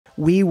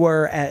we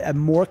were at a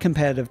more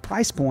competitive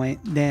price point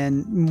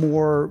than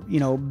more,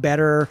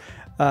 better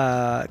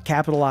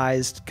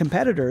capitalized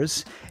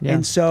competitors. Yeah.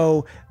 And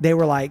so they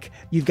were like,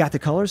 you've got the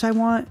colors I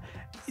want.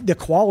 The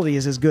quality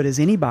is as good as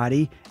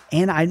anybody.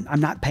 And I'm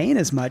not paying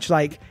as much.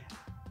 Like,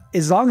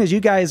 as long as you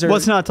guys are...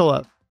 What's not to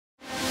love?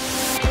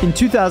 In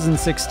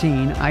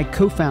 2016, I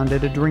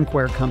co-founded a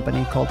drinkware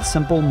company called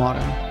Simple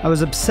Modern. I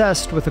was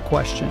obsessed with the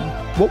question,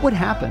 what would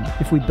happen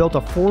if we built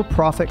a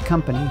for-profit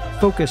company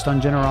focused on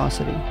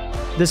generosity?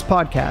 This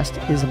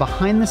podcast is a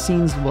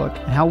behind-the-scenes look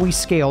at how we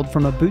scaled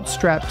from a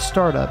bootstrapped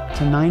startup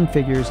to 9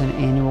 figures in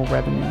annual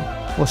revenue.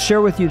 We'll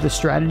share with you the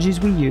strategies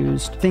we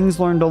used, things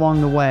learned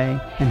along the way,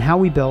 and how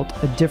we built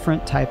a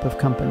different type of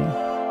company.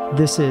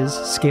 This is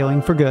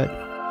Scaling for Good.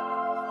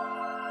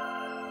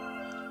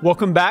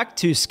 Welcome back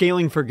to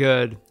Scaling for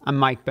Good. I'm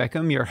Mike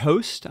Beckham, your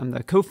host. I'm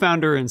the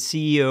co-founder and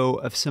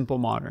CEO of Simple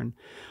Modern.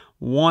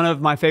 One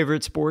of my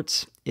favorite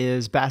sports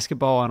is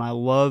basketball, and I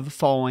love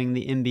following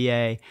the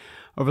NBA.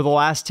 Over the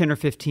last 10 or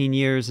 15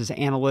 years, as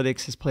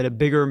analytics has played a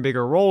bigger and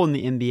bigger role in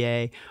the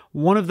NBA,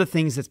 one of the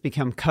things that's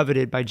become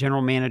coveted by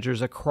general managers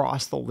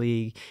across the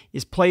league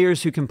is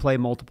players who can play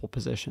multiple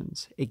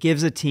positions. It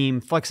gives a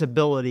team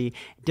flexibility,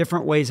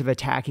 different ways of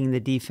attacking the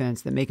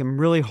defense that make them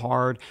really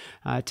hard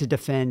to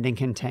defend and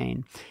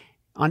contain.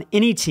 On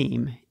any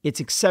team, it's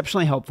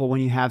exceptionally helpful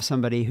when you have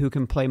somebody who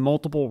can play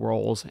multiple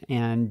roles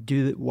and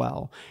do it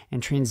well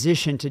and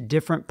transition to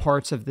different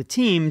parts of the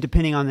team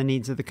depending on the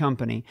needs of the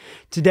company.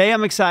 Today,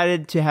 I'm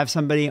excited to have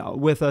somebody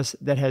with us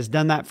that has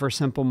done that for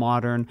Simple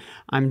Modern.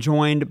 I'm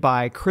joined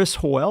by Chris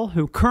Hoyle,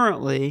 who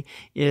currently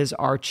is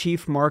our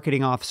Chief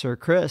Marketing Officer.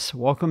 Chris,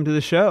 welcome to the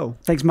show.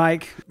 Thanks,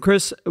 Mike.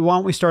 Chris, why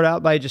don't we start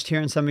out by just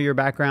hearing some of your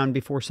background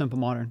before Simple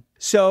Modern?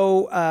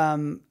 So,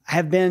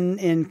 have been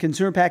in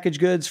consumer packaged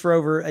goods for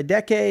over a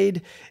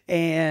decade,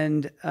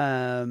 and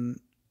I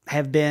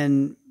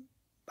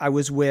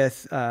was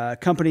with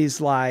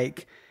companies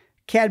like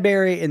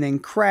Cadbury and then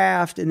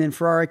Kraft and then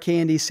Ferrara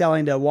Candy,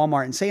 selling to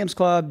Walmart and Sam's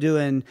Club,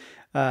 doing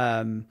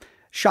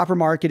shopper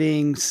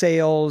marketing,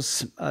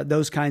 sales,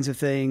 those kinds of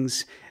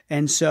things.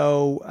 And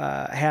so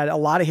had a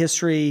lot of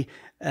history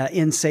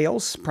in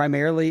sales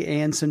primarily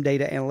and some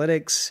data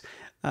analytics.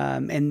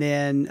 And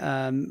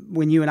then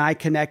when you and I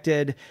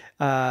connected,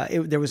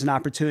 there was an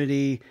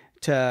opportunity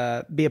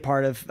to be a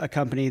part of a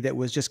company that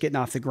was just getting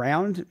off the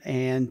ground,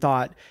 and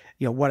thought,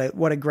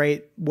 what a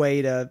great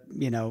way to,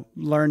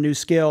 learn new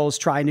skills,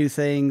 try new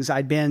things.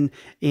 I'd been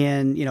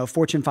in,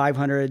 Fortune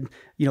 500,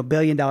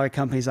 billion-dollar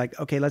companies. Like,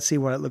 okay, let's see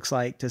what it looks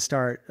like to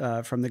start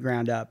from the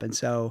ground up. And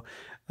so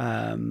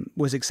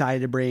was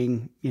excited to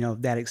bring,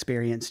 that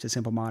experience to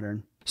Simple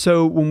Modern.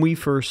 So when we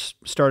first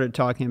started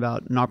talking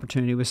about an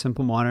opportunity with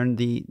Simple Modern,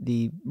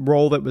 the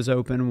role that was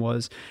open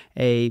was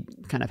a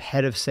kind of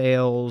head of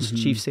sales,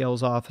 chief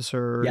sales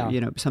officer,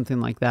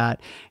 something like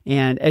that.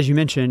 And as you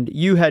mentioned,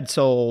 you had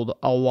sold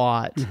a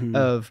lot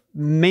of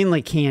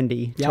mainly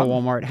candy to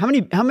Walmart. How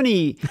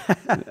many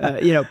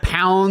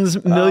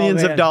pounds,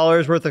 millions of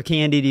dollars worth of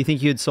candy do you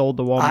think you had sold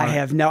to Walmart? I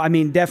have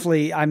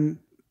definitely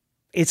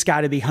it's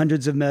got to be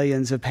hundreds of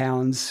millions of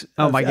pounds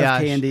of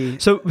candy.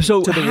 So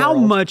how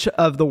much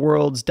of the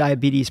world's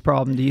diabetes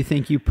problem do you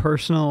think you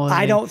personally...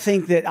 I don't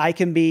think that I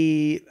can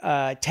be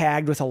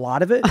tagged with a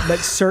lot of it, but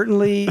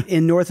certainly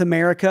in North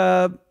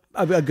America,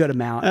 a good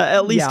amount.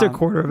 At least a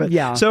quarter of it.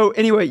 Yeah. So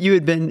anyway,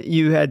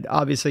 you had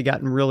obviously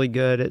gotten really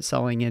good at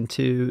selling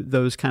into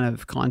those kind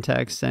of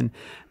contexts. And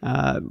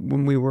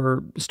when we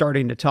were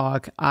starting to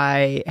talk,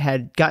 I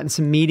had gotten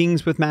some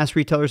meetings with mass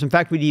retailers. In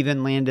fact, we'd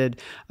even landed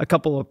a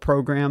couple of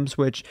programs,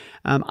 which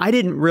I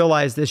didn't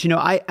realize this.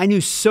 I knew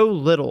so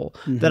little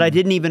that I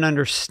didn't even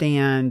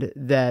understand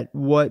that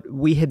what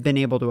we had been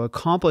able to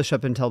accomplish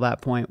up until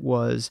that point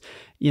was,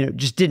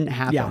 just didn't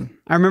happen. Yeah.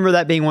 I remember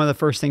that being one of the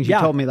first things you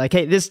told me, like,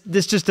 hey, this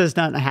just does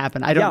not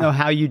happen. I don't know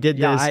how you did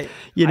this. I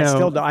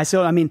still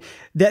don't.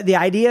 The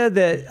idea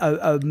that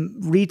a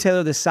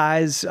retailer the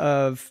size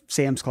of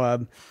Sam's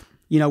Club,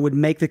 would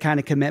make the kind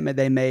of commitment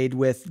they made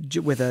with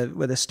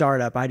a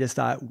startup, I just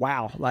thought,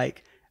 wow,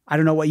 like, I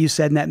don't know what you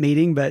said in that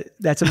meeting, but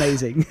that's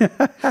amazing.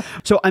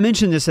 So I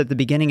mentioned this at the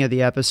beginning of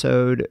the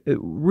episode.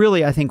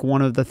 Really, I think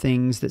one of the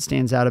things that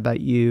stands out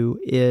about you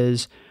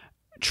is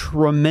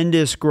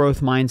tremendous growth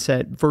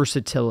mindset,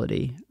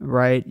 versatility,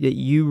 right? That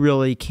you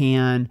really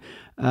can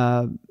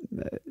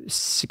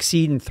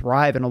succeed and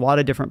thrive in a lot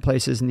of different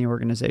places in the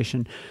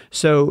organization.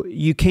 So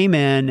you came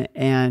in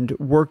and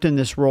worked in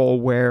this role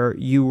where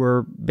you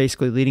were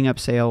basically leading up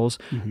sales,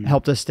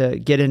 helped us to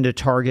get into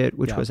Target,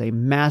 which was a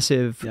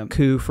massive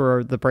coup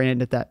for the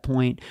brand at that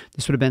point.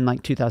 This would have been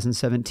like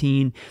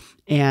 2017.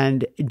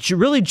 And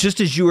really just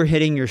as you were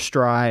hitting your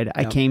stride,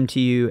 I came to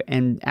you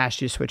and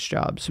asked you to switch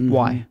jobs.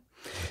 Why?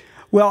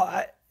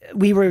 Well,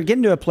 we were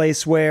getting to a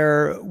place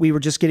where we were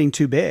just getting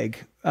too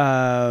big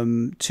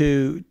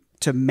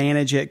to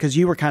manage it, because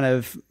you were kind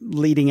of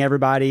leading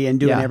everybody and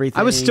doing everything.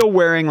 I was still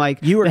wearing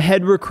you were the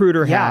head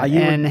recruiter hat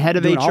and head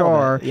of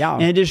HR,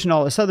 in addition to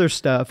all this other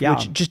stuff,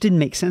 which just didn't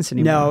make sense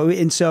anymore.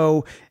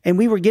 No, and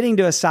we were getting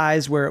to a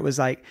size where it was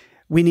like,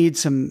 we need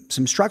some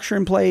structure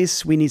in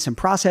place. We need some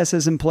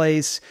processes in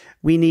place.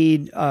 We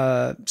need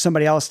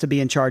somebody else to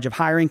be in charge of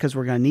hiring because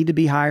we're going to need to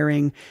be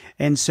hiring.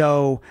 And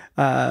so,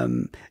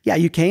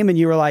 you came and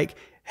you were like,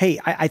 hey,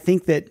 I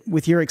think that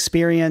with your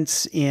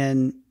experience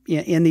in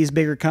these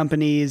bigger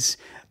companies,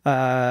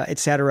 et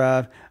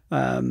cetera,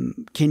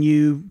 can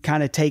you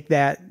kind of take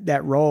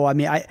that role? I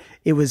mean,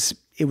 it was,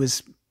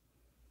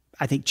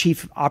 I think,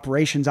 chief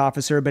operations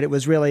officer, but it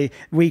was really,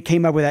 we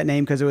came up with that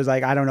name because it was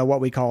like, I don't know what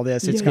we call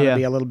this. It's going to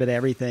be a little bit of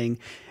everything.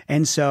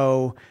 And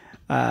so,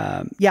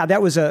 that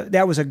was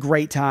a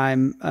great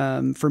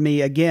time, for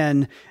me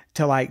again,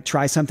 to like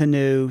try something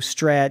new,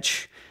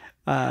 stretch,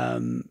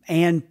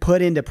 and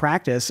put into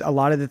practice a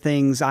lot of the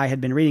things I had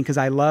been reading. Cause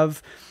I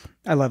love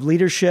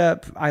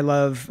leadership.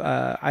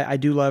 I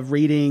do love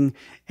reading.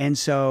 And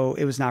so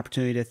it was an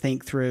opportunity to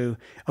think through,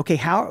 okay,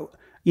 how,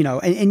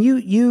 and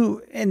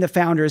you and the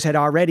founders had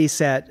already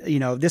set,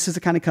 this is the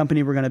kind of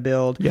company we're going to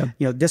build. Yeah.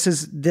 This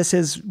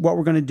is what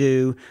we're going to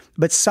do.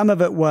 But some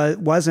of it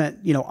wasn't,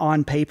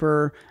 on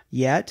paper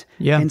yet.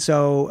 Yeah. And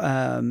so,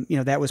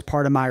 that was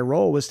part of my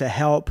role, was to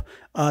help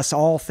us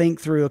all think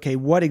through, okay,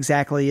 what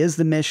exactly is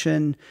the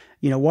mission?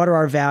 What are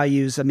our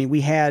values? I mean,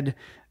 we had,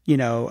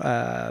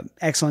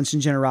 excellence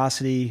and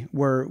generosity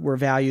were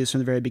values from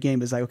the very beginning.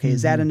 It was like, okay,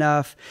 is that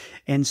enough?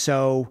 And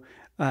so,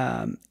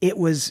 it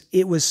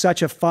was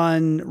such a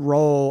fun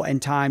role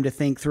and time to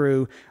think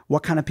through,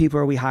 what kind of people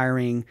are we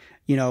hiring?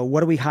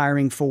 What are we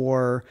hiring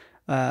for?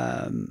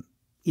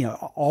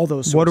 All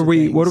those sorts of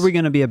things. What are we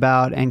going to be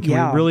about? And can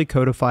we really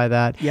codify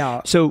that?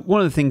 Yeah. So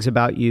one of the things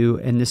about you,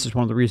 and this is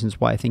one of the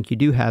reasons why I think you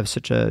do have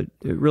such a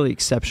really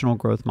exceptional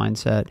growth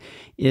mindset,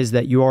 is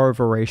that you are a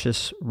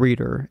voracious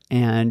reader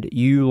and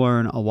you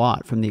learn a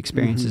lot from the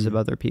experiences of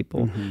other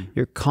people.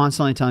 You're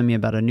constantly telling me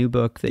about a new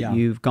book that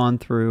you've gone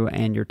through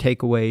and your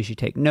takeaways, you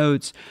take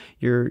notes,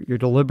 you're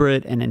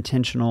deliberate and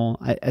intentional.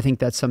 I think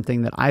that's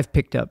something that I've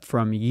picked up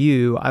from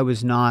you. I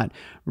was not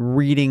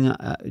reading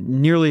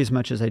nearly as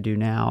much as I do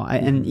now.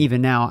 And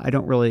even now, I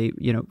don't really,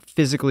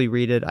 physically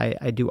read it.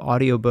 I do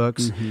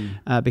audiobooks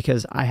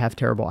because I have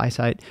terrible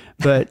eyesight.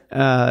 But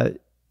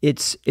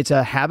it's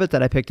a habit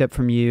that I picked up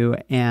from you,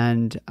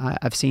 and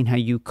I've seen how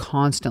you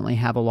constantly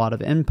have a lot of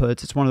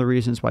inputs. It's one of the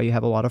reasons why you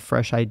have a lot of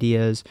fresh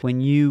ideas.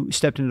 When you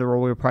stepped into the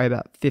role, we were probably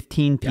about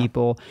 15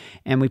 people,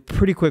 and we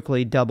pretty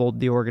quickly doubled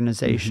the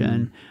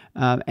organization.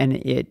 And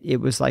it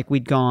was like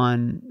we'd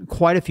gone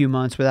quite a few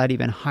months without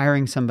even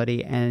hiring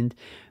somebody, and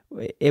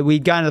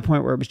we'd gotten to the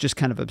point where it was just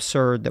kind of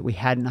absurd that we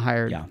hadn't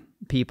hired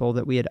people,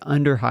 that we had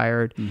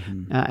underhired.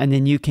 And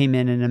then you came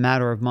in a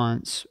matter of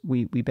months,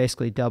 we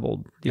basically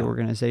doubled the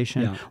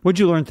organization. What'd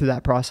you learn through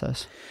that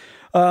process?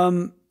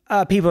 People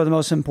are the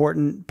most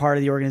important part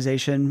of the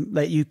organization,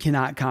 that you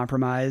cannot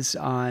compromise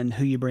on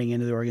who you bring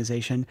into the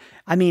organization.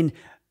 I mean,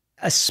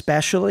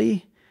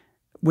 especially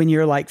when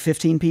you're like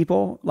 15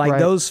 people, like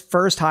those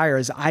first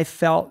hires, I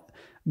felt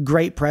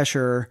great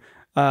pressure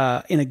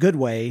in a good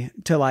way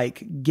to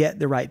like get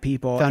the right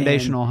people,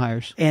 foundational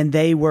hires, and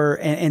they were,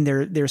 and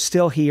they're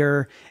still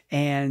here,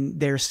 and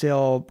they're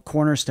still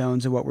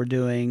cornerstones of what we're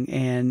doing,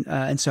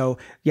 and so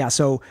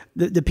so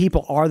the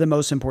people are the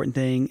most important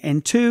thing.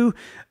 And two,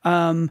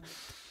 an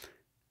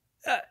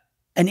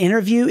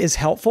interview is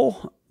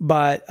helpful,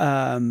 but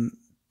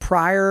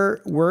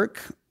prior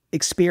work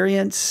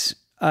experience,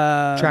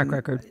 track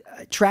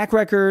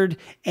record,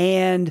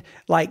 and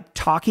like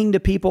talking to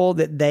people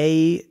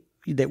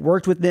that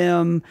worked with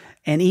them,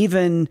 and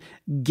even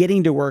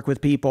getting to work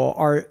with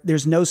people,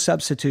 there's no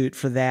substitute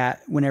for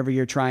that whenever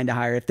you're trying to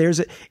hire. If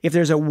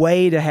there's a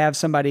way to have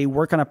somebody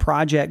work on a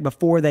project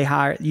before they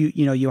hire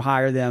you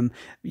hire them,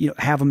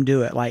 have them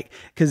do it, like,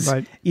 because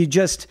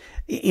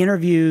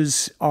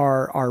interviews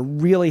are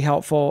really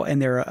helpful,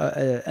 and they're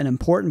an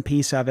important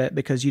piece of it,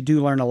 because you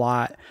do learn a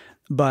lot,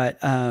 but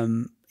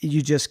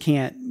you just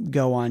can't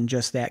go on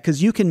just that,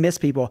 because you can miss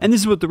people. And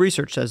this is what the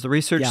research says. The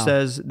research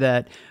says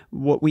that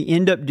what we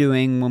end up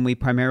doing when we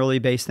primarily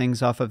base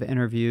things off of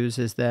interviews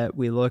is that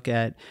we look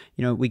at,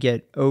 we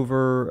get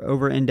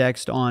over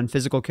indexed on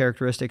physical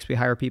characteristics. We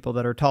hire people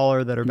that are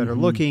taller, that are better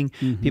looking,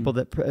 people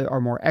that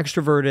are more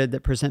extroverted,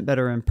 that present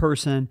better in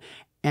person.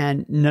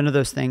 And none of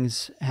those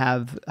things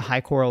have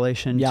high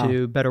correlation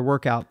to better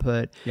work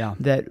output.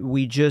 That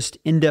we just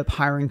end up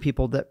hiring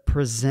people that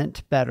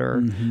present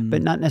better,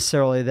 but not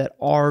necessarily that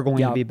are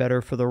going to be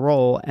better for the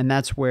role. And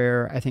that's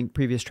where I think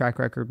previous track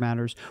record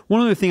matters.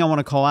 One other thing I want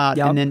to call out,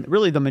 and then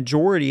really the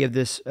majority of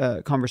this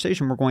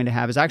conversation we're going to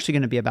have is actually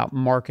going to be about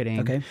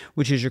marketing,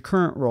 which is your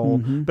current role.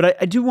 But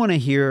I do want to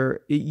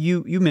hear,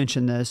 you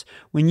mentioned this,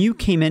 when you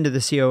came into the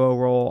COO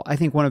role, I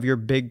think one of your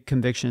big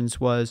convictions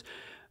was,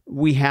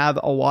 we have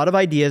a lot of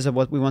ideas of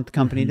what we want the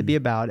company to be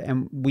about,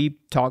 and we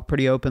talk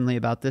pretty openly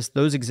about this.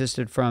 Those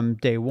existed from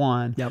day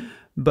one,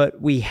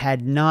 but we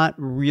had not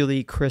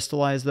really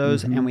crystallized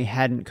those, and we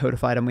hadn't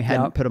codified them. We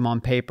hadn't put them on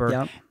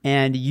paper.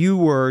 And you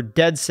were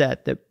dead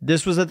set that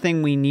this was a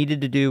thing we needed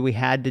to do, we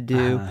had to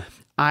do.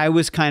 I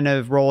was kind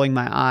of rolling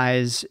my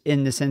eyes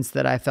in the sense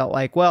that I felt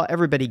like, well,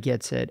 everybody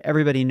gets it.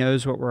 Everybody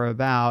knows what we're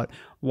about.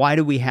 Why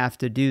do we have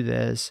to do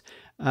this?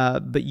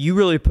 but you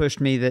really pushed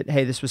me that,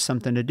 hey, this was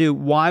something to do.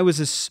 Why was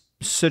this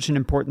such an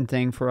important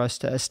thing for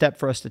us a step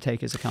for us to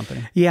take as a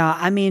company? Yeah,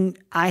 I mean,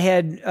 I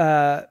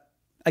had,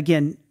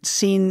 again,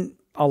 seen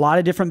a lot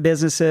of different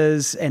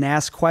businesses and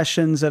asked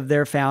questions of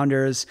their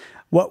founders.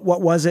 What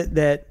was it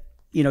that,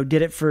 did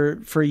it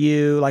for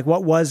you? Like,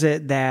 what was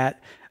it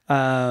that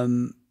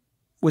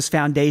was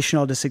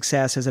foundational to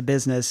success as a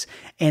business?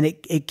 And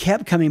it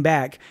kept coming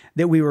back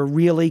that we were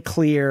really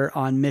clear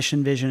on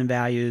mission, vision, and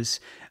values.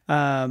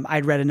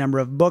 I'd read a number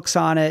of books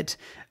on it.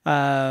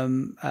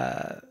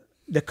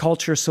 The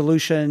Culture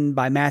Solution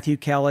by Matthew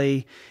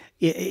Kelly.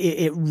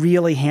 It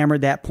really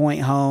hammered that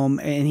point home,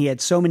 and he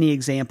had so many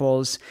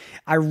examples.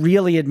 I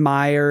really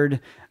admired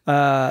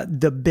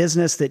the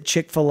business that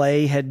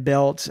Chick-fil-A had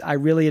built. I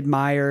really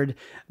admired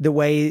the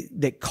way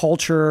that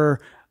culture,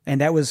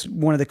 and that was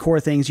one of the core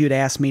things you'd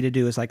asked me to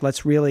do, is like,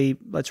 let's really,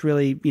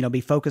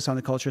 be focused on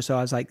the culture. So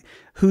I was like,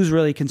 who's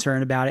really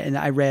concerned about it? And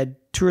I read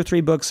 2 or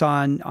 3 books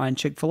on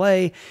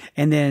Chick-fil-A.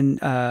 And then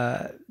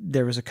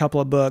there was a couple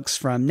of books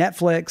from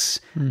Netflix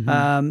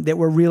that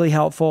were really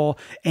helpful.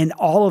 And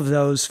all of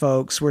those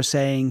folks were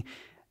saying,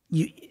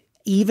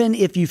 even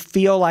if you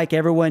feel like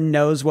everyone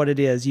knows what it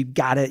is, you've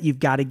got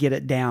to get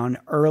it down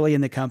early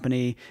in the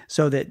company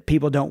so that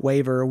people don't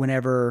waver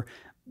whenever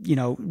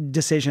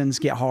decisions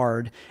get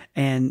hard.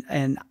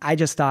 And I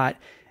just thought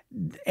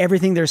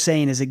everything they're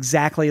saying is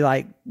exactly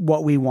like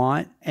what we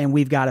want, and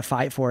we've got to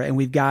fight for it. And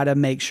we've got to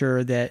make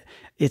sure that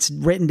it's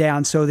written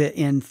down so that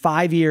in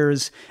 5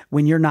 years,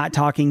 when you're not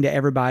talking to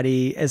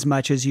everybody as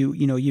much as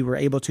you were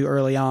able to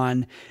early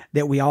on,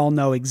 that we all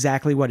know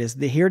exactly what is.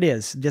 Here it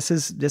is. This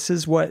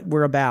is what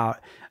we're about.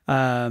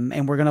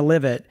 And we're going to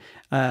live it.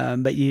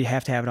 But you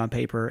have to have it on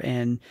paper.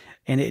 And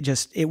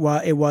it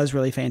was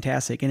really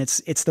fantastic. And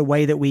it's the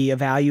way that we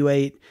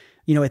evaluate,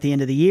 at the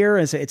end of the year.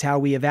 It's how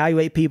we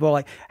evaluate people,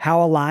 like,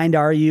 how aligned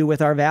are you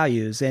with our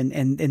values?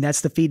 And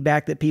that's the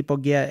feedback that people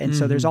get. And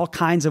so there's all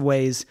kinds of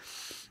ways.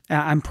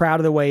 I'm proud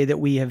of the way that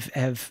we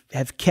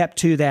have kept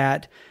to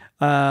that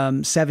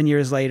 7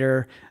 years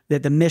later,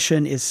 that the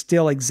mission is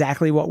still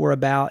exactly what we're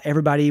about.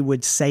 Everybody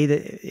would say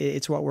that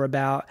it's what we're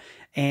about.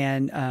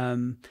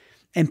 And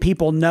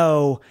people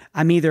know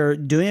I'm either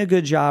doing a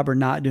good job or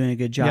not doing a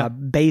good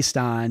job based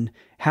on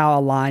how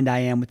aligned I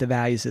am with the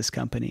values of this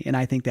company. And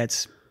I think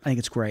it's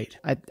great.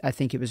 I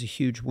think it was a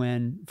huge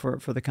win for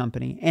the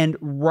company. And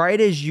right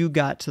as you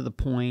got to the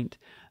point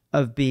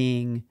of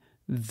being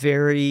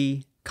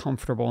very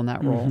comfortable in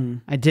that role,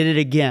 I did it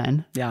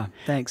again. Yeah,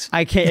 thanks.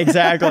 I can't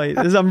exactly.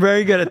 I'm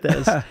very good at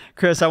this.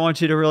 Chris, I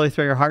want you to really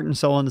throw your heart and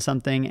soul into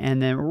something,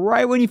 and then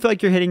right when you feel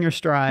like you're hitting your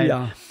stride.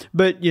 Yeah.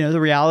 But the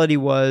reality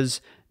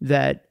was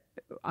that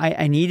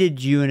I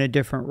needed you in a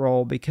different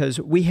role, because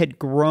we had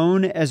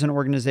grown as an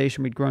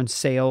organization. We'd grown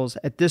sales.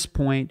 At this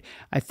point,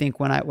 I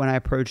think when I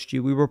approached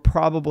you, we were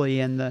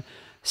probably in the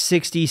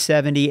 60,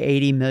 70,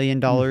 $80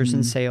 million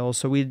in sales.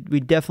 So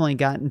we'd definitely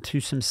gotten to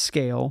some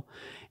scale,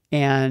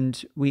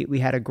 and we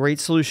had a great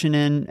solution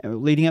in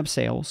leading up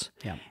sales.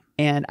 Yeah.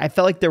 And I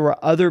felt like there were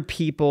other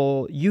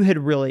people you had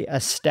really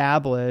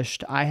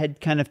established. I had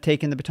kind of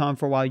taken the baton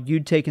for a while.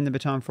 You'd taken the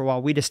baton for a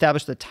while. We'd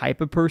established the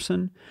type of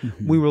person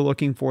we were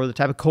looking for, the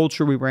type of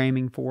culture we were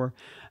aiming for.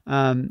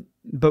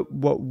 But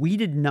what we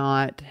did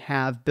not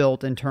have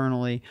built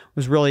internally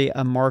was really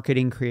a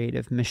marketing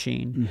creative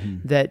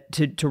machine. That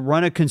to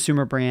run a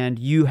consumer brand,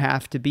 you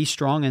have to be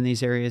strong in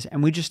these areas.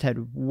 And we just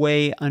had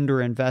way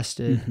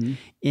underinvested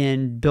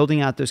in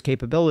building out those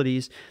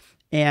capabilities.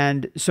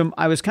 And so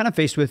I was kind of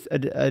faced with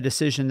a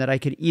decision that I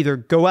could either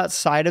go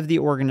outside of the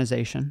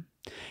organization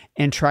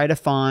and try to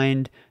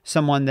find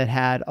someone that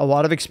had a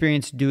lot of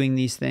experience doing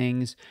these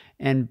things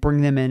and bring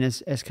them in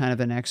as kind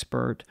of an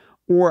expert,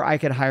 or I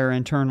could hire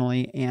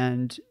internally.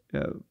 And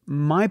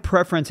my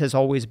preference has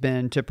always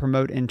been to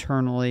promote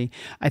internally.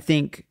 I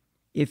think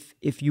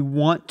if you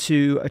want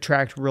to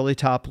attract really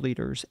top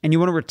leaders and you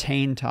want to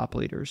retain top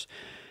leaders,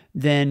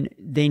 then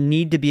they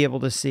need to be able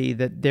to see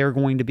that they're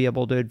going to be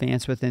able to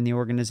advance within the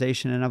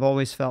organization. And I've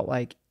always felt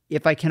like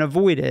if I can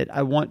avoid it,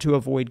 I want to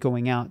avoid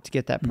going out to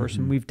get that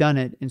person. We've done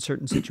it in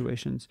certain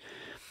situations.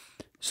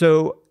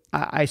 So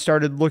I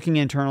started looking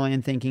internally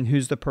and thinking,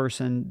 who's the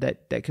person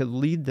that could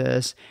lead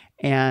this?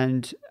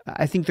 And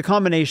I think the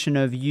combination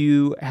of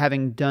you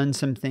having done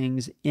some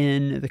things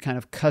in the kind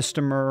of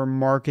customer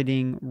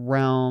marketing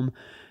realm,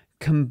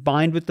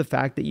 combined with the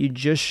fact that you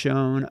just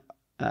shown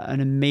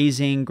an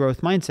amazing growth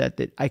mindset,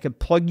 that I could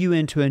plug you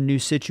into a new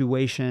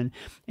situation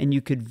and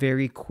you could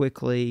very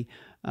quickly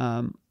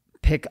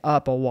pick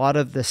up a lot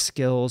of the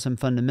skills and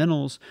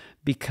fundamentals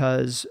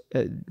because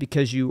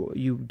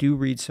you do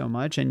read so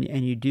much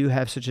and you do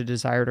have such a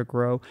desire to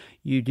grow.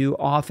 You do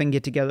often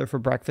get together for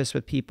breakfast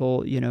with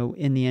people,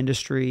 in the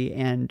industry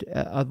and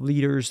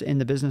leaders in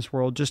the business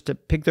world just to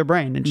pick their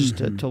brain and just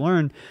to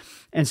learn.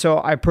 And so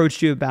I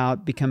approached you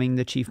about becoming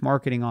the chief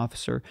marketing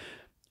officer.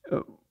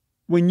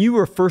 When you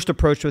were first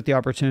approached with the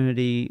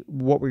opportunity,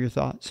 what were your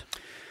thoughts?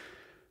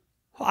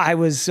 I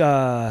was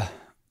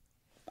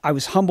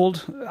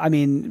humbled. I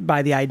mean,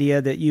 by the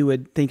idea that you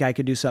would think I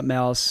could do something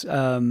else.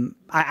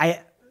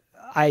 I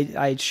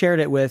I shared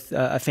it with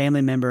a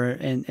family member,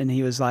 and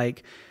he was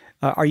like,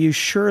 are you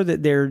sure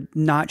that they're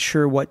not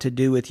sure what to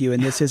do with you,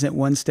 and this isn't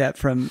one step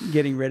from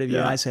getting rid of you?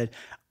 And I said,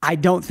 I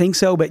don't think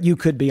so, but you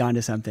could be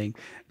onto something.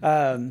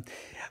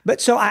 But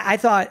so I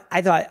thought,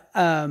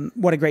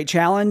 what a great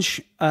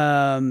challenge.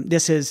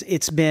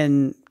 It's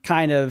been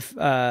kind of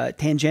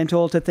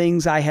tangential to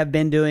things I have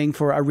been doing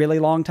for a really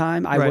long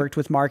time. I worked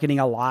with marketing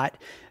a lot.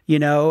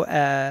 When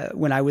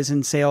I was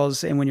in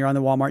sales, and when you're on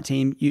the Walmart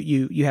team,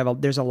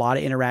 there's a lot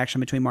of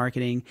interaction between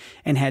marketing,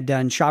 and had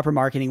done shopper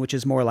marketing, which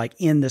is more like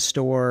in the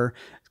store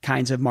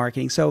kinds of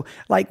marketing. So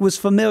like was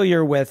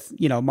familiar with,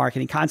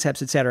 marketing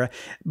concepts, et cetera.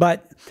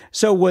 But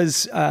so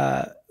was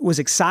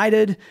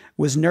excited,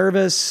 was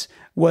nervous,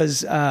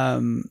 was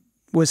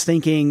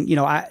thinking,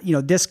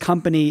 this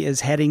company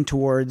is heading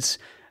towards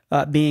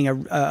being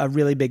a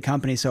really big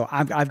company. So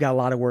I've got a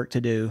lot of work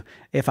to do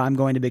if I'm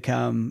going to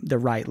become the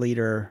right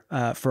leader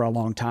for a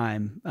long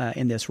time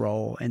in this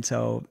role. And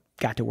so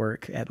got to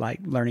work at like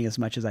learning as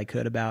much as I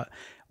could about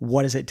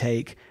what does it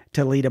take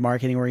to lead a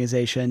marketing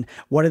organization?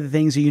 What are the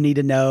things that you need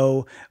to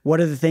know?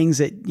 What are the things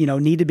that,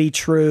 need to be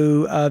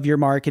true of your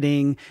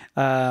marketing?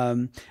 What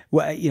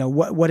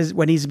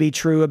needs to be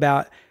true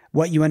about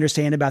what you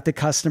understand about the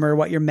customer,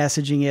 what your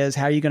messaging is,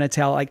 how are you going to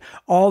tell, like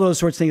all those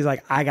sorts of things.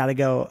 Like I gotta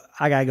go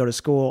to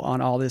school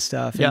on all this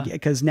stuff.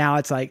 Because now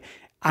it's like,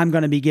 I'm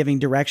going to be giving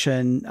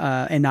direction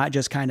and not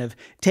just kind of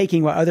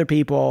taking what other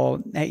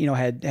people,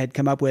 had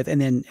come up with and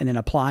then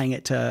applying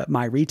it to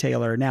my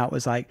retailer. Now it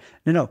was like,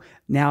 no.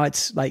 Now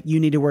it's like, you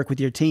need to work with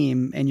your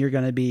team, and you're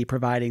going to be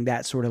providing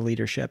that sort of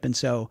leadership. And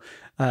so,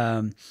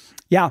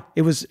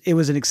 it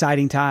was an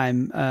exciting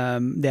time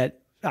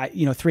that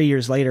 3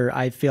 years later,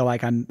 I feel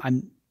like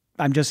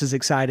I'm just as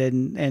excited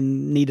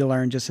and need to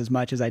learn just as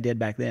much as I did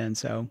back then.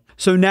 So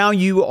now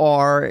you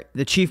are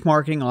the Chief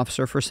Marketing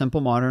Officer for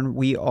Simple Modern.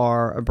 We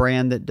are a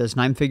brand that does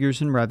 9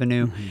 figures in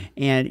revenue,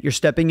 and you're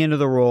stepping into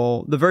the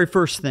role. The very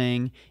first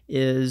thing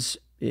is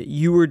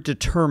you were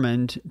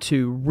determined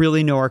to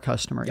really know our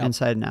customer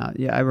inside and out.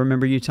 Yeah, I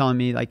remember you telling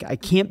me, like, I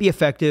can't be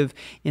effective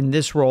in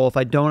this role if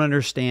I don't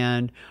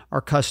understand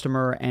our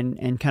customer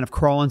and kind of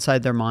crawl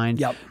inside their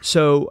mind.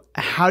 So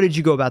how did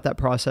you go about that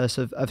process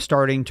of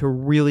starting to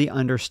really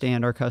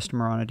understand our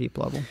customer on a deep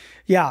level?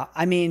 Yeah,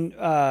 I mean,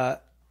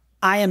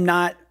 I'm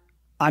not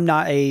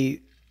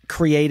a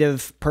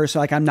creative person.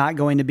 Like, I'm not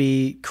going to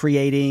be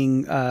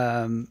creating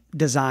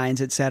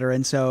designs, et cetera.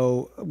 And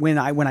so when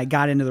I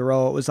got into the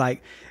role, it was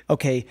like,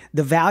 okay,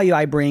 the value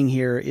I bring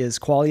here is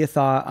quality of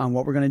thought on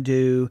what we're going to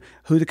do,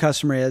 who the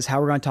customer is,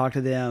 how we're going to talk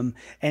to them.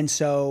 And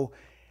so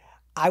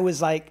I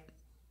was like,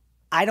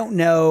 I don't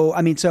know.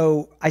 I mean,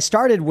 so I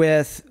started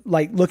with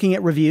like looking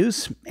at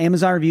reviews,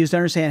 Amazon reviews, to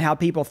understand how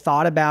people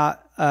thought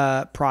about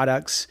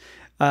products,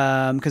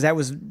 because that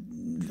was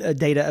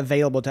data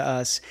available to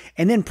us.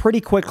 And then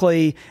pretty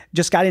quickly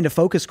just got into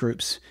focus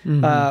groups.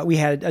 We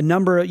had a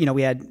number,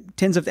 we had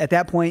at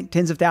that point,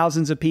 tens of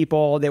thousands of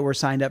people that were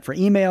signed up for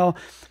email.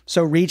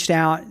 So reached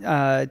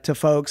out to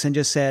folks and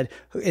just said,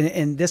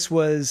 and this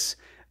was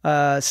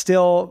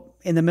still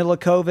in the middle of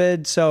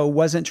COVID, so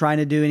wasn't trying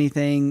to do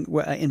anything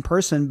in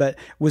person, but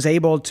was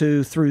able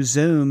to, through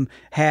Zoom,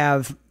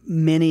 have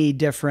many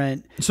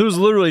different. So it was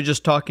literally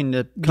just talking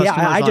to customers.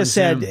 Yeah, I just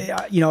Zoom.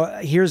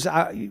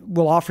 said,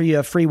 we'll offer you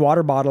a free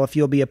water bottle if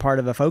you'll be a part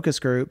of a focus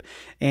group,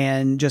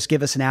 and just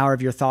give us an hour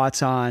of your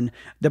thoughts on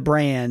the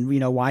brand.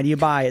 Why do you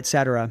buy, et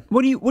cetera.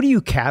 What do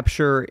you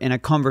capture in a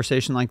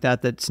conversation like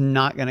that that's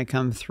not going to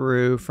come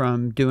through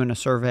from doing a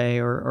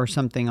survey or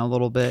something a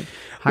little bit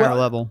higher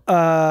level?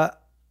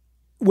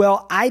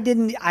 Well, I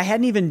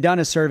hadn't even done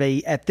a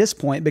survey at this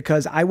point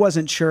because I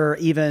wasn't sure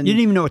even. You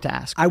didn't even know what to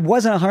ask. I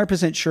wasn't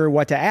 100% sure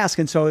what to ask.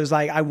 And so it was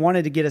like, I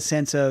wanted to get a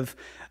sense of,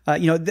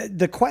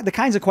 the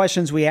kinds of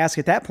questions we ask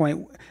at that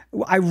point.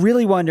 I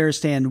really wanted to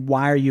understand,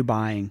 why are you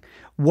buying?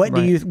 What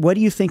do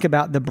you think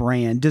about the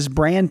brand? Does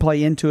brand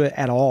play into it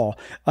at all?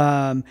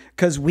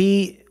 Because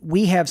we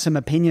have some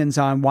opinions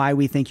on why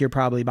we think you're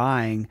probably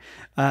buying.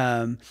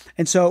 And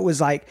so it was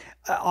like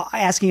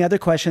asking other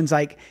questions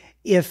like,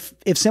 if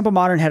Simple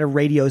Modern had a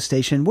radio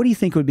station, what do you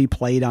think would be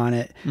played on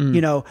it?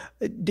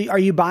 Are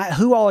you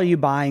who all are you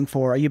buying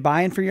for? Are you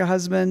buying for your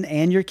husband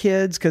and your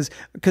kids?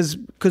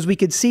 Because we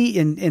could see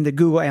in the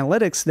Google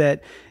Analytics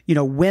that,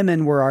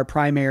 women were our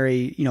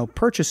primary,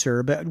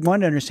 purchaser, but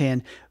wanted to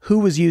understand who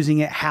was using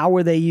it, how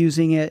were they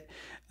using it,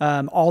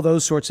 all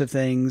those sorts of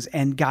things,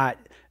 and got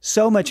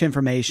so much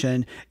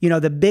information.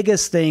 The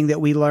biggest thing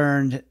that we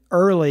learned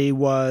early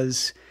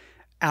was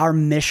our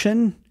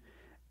mission.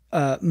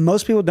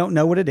 Most people don't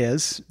know what it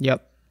is.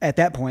 At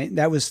that point,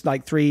 that was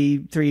like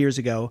three years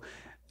ago.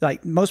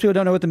 Like, most people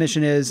don't know what the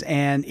mission is,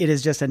 and it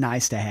is just a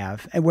nice to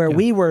have. And where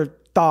we were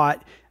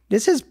thought,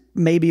 this is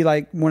maybe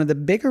like one of the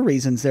bigger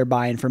reasons they're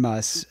buying from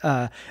us.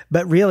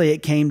 But really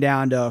it came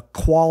down to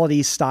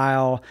quality,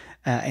 style,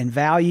 and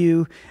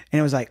value. And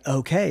it was like,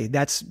 okay,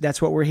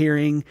 that's what we're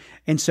hearing.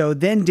 And so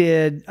then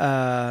did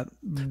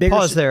bigger.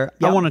 Pause there.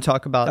 I want to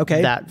talk about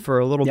that for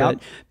a little bit,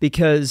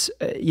 because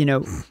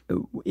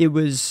it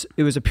was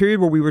a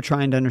period where we were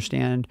trying to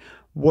understand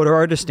what are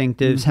our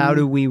distinctives? How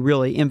do we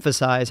really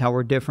emphasize how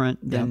we're different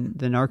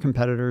than our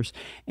competitors?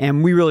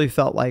 And we really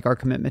felt like our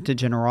commitment to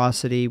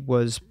generosity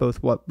was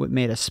both what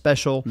made us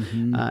special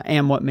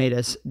and what made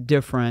us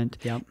different.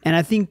 And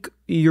I think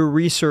your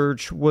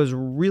research was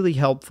really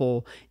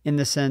helpful in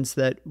the sense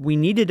that we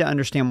needed to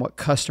understand what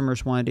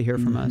customers wanted to hear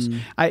from us.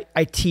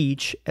 I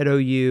teach at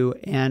OU,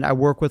 and I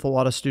work with a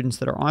lot of students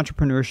that are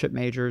entrepreneurship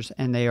majors,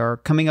 and they are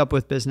coming up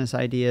with business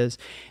ideas.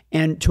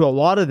 And to a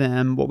lot of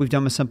them, what we've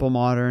done with Simple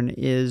Modern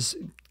is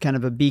kind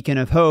of a beacon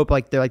of hope.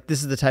 Like, they're like,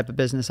 this is the type of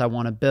business I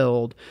want to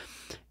build.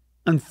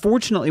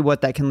 Unfortunately,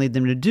 what that can lead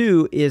them to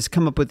do is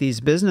come up with these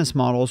business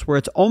models where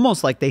it's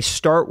almost like they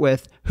start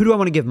with, who do I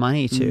want to give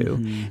money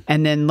to?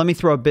 And then let me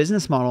throw a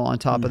business model on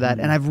top of that.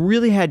 And I've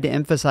really had to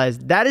emphasize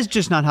that is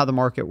just not how the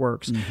market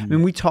works. I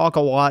mean, we talk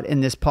a lot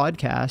in this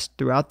podcast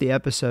throughout the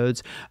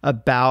episodes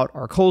about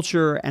our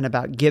culture and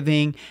about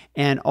giving.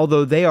 And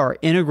although they are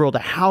integral to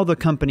how the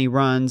company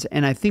runs,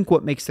 and I think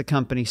what makes the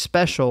company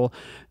special,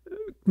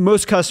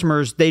 most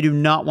customers, they do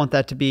not want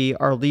that to be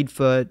our lead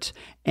foot.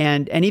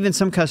 And even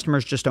some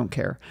customers just don't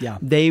care.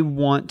 They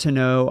want to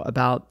know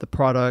about the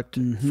product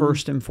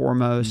first and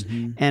foremost.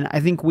 And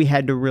I think we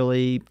had to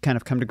really kind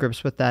of come to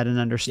grips with that and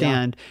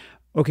understand,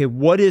 okay,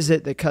 what is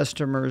it that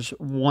customers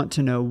want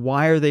to know?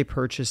 Why are they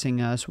purchasing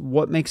us?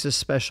 What makes us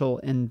special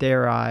in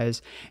their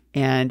eyes?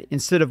 And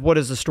instead of what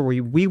is the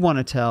story we want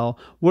to tell,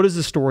 what is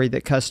the story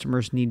that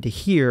customers need to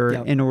hear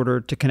in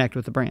order to connect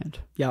with the brand?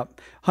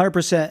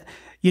 100%.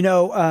 You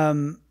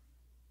know,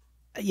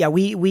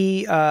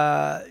 we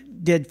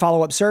did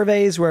follow-up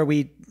surveys where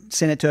we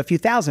sent it to a few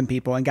thousand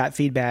people and got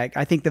feedback.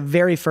 I think the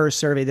very first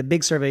survey, the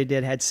big survey we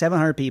did, had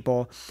 700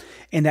 people,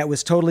 and that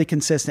was totally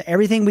consistent.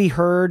 Everything we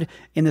heard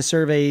in the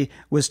survey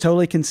was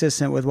totally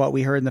consistent with what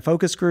we heard in the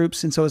focus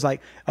groups. And so it was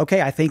like,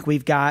 okay,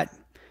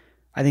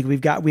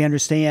 we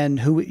understand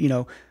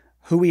who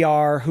we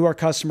are, who our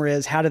customer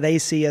is, how do they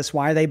see us,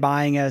 why are they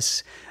buying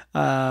us?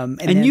 And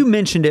then, you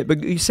mentioned it,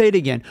 but you say it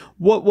again.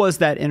 What was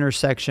that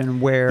intersection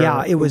where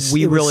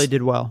we really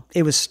did well?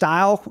 It was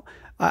style.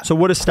 So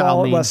what does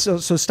style mean? So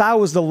style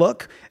was the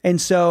look. And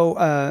so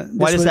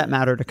why does that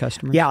matter to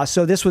customers? Yeah.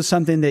 So this was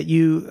something that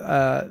you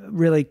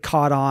really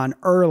caught on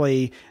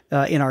early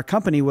in our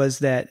company, was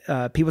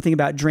that people think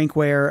about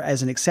drinkware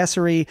as an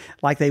accessory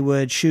like they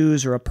would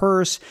shoes or a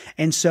purse.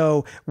 And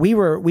so we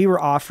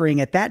were offering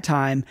at that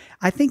time,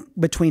 I think,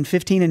 between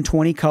 15 and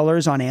 20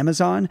 colors on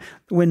Amazon,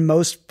 when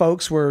most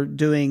folks were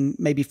doing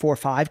maybe 4 or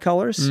 5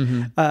 colors.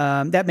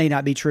 That may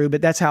not be true,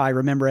 but that's how I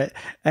remember it,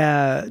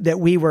 that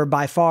we were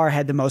by far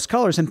had the most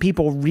colors, and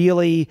people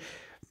really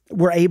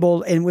were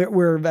able, and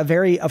we're a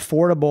very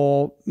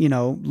affordable,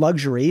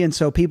 luxury. And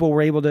so people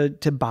were able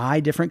to buy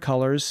different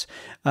colors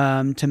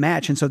to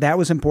match. And so that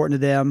was important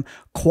to them.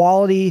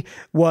 Quality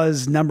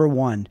was number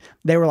one.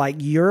 They were like,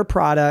 your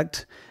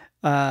product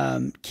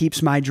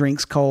keeps my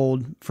drinks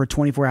cold for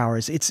 24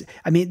 hours.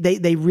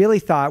 They really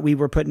thought we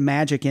were putting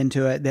magic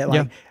into it,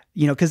 that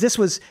because this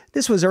was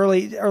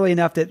early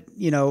enough that,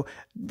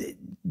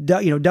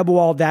 double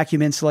wall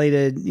vacuum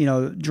insulated,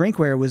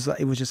 drinkware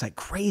was just like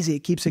crazy. It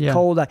keeps it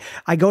cold.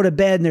 I go to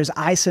bed and there's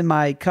ice in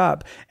my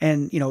cup,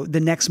 and, the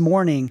next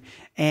morning,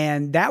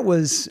 and that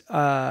was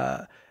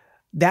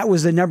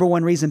the number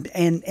one reason.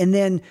 And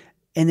then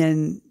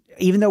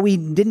even though we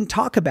didn't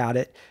talk about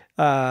it,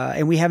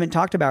 and we haven't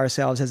talked about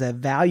ourselves as a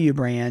value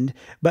brand,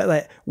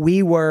 but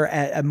we were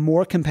at a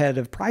more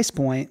competitive price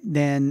point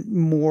than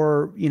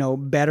more,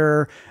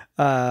 better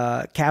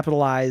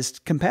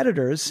capitalized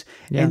competitors.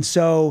 And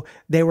so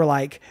they were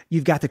like,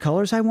 you've got the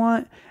colors I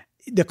want.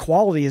 The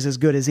quality is as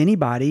good as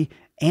anybody.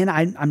 And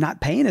I'm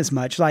not paying as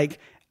much. Like,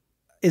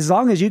 as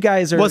long as you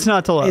guys are, what's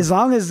not to love? As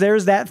long as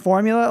there's that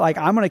formula, like,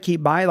 I'm going to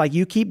keep buying, like,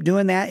 you keep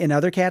doing that in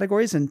other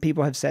categories. And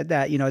people have said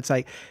that, it's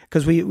like,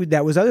 cause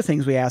that was other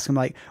things we asked them,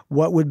 like,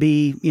 what would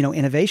be,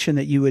 innovation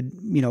that you would,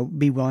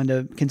 be willing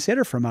to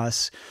consider from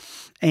us.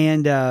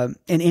 And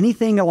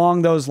anything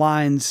along those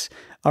lines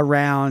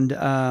around,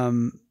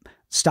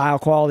 style,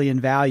 quality,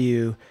 and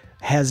value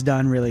has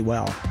done really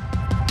well.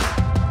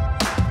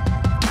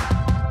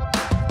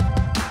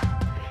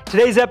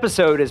 Today's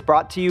episode is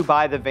brought to you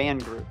by the Van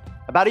Group.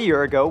 About a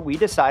year ago, we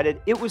decided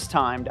it was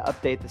time to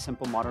update the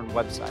Simple Modern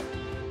website.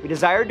 We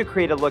desired to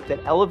create a look that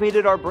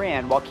elevated our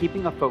brand while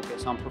keeping a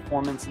focus on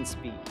performance and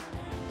speed.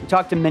 We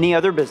talked to many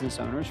other business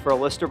owners for a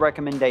list of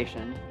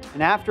recommendations,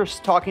 and after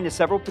talking to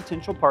several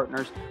potential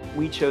partners,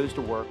 we chose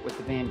to work with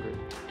the Van Group.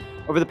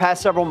 Over the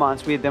past several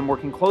months, we have been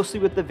working closely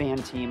with the Van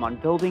team on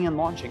building and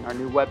launching our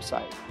new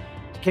website.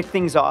 To kick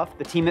things off,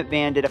 the team at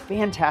Van did a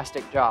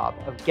fantastic job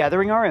of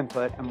gathering our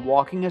input and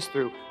walking us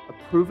through a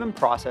proven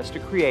process to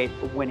create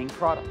a winning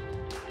product.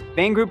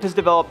 Van Group has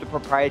developed a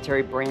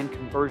proprietary brand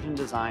conversion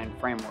design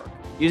framework.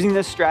 Using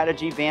this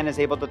strategy, Van is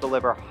able to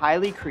deliver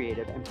highly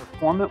creative and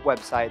performant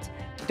websites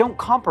that don't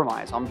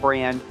compromise on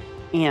brand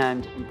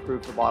and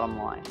improve the bottom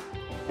line.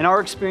 In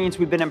our experience,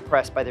 we've been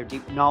impressed by their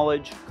deep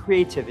knowledge,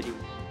 creativity,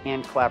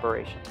 and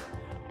collaboration.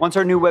 Once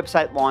our new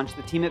website launched,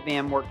 the team at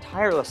Van worked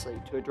tirelessly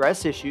to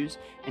address issues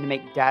and to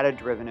make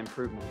data-driven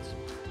improvements.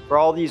 For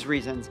all these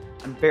reasons,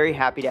 I'm very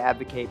happy to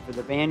advocate for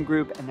the Van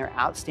Group and their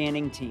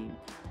outstanding team.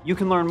 You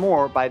can learn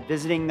more by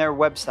visiting their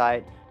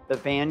website,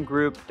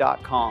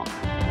 thevangroup.com.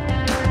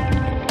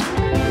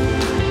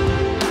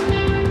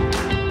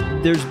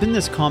 There's been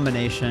this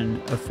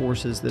combination of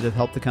forces that have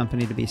helped the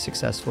company to be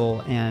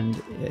successful,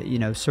 and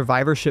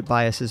survivorship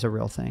bias is a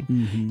real thing.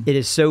 Mm-hmm. It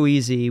is so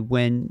easy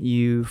when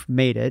you've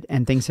made it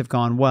and things have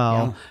gone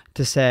well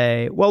to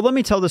say, well, let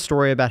me tell the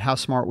story about how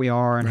smart we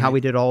are and how we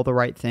did all the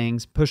right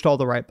things, pushed all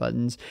the right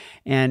buttons.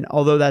 And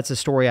although that's a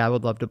story I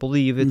would love to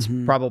believe, it's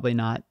probably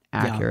not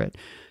accurate.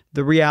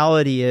 The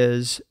reality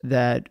is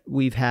that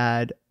we've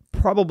had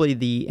probably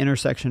the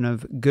intersection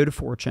of good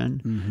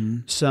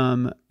fortune,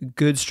 some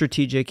good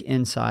strategic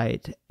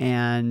insight,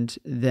 and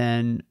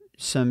then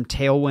some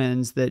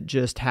tailwinds that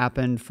just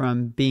happened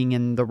from being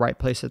in the right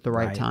place at the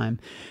right time.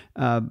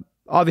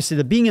 Obviously,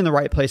 the being in the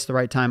right place at the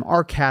right time,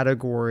 our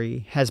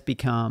category has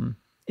become,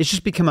 it's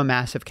just become a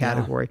massive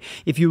category.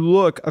 If you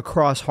look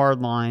across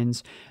hard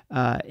lines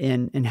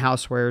in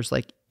housewares,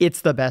 like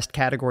it's the best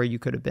category you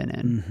could have been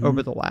in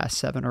over the last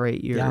 7 or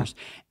 8 years.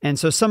 And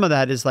so some of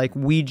that is like,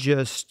 we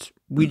just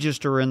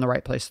are in the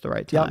right place at the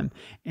right time.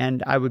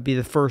 And I would be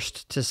the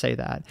first to say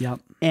that.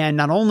 And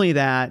not only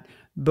that,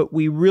 but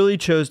we really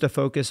chose to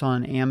focus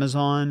on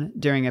Amazon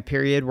during a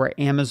period where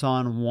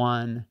Amazon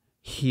won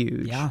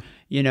huge.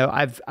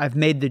 I've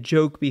made the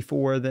joke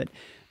before that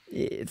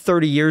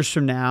 30 years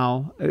from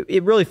now,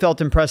 it really felt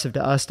impressive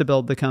to us to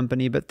build the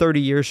company, but 30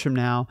 years from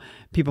now,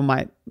 people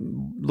might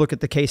look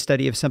at the case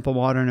study of Simple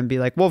Modern and be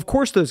like, well, of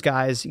course those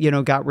guys,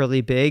 got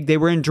really big. They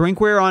were in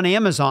drinkware on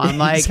Amazon.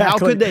 Like, how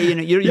could they,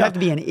 you have to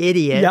be an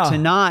idiot to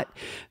not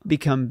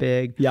become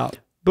big.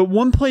 But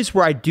one place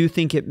where I do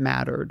think it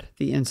mattered,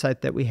 the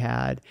insight that we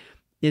had,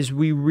 is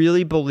we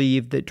really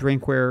believed that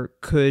drinkware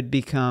could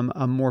become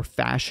a more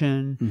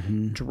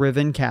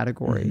fashion-driven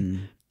category.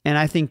 And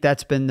I think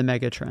that's been the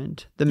mega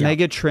trend. The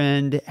mega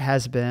trend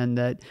has been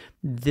that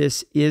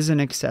this is an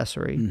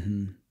accessory,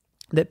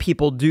 that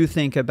people do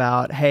think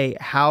about, hey,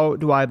 how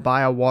do I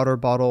buy a water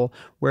bottle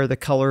where the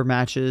color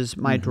matches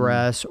my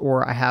dress,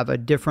 or I have a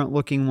different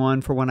looking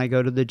one for when I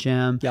go to the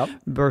gym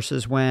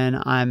versus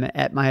when I'm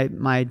at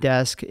my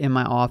desk in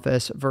my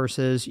office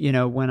versus,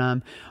 when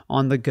I'm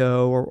on the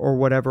go or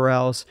whatever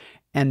else.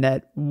 And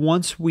that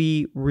once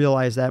we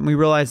realize that, and we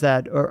realized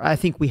that, or I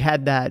think we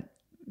had that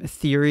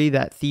theory,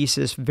 that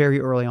thesis very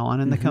early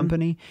on in the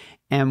company,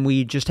 and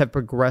we just have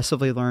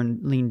progressively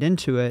leaned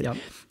into it.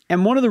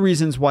 And one of the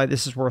reasons why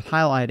this is worth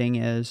highlighting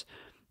is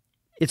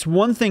it's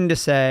one thing to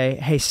say,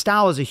 hey,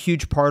 style is a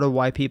huge part of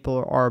why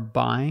people are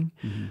buying,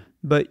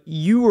 but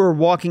you are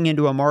walking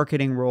into a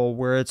marketing role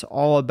where it's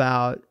all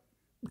about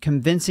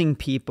convincing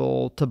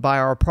people to buy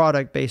our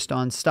product based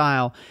on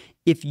style.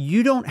 If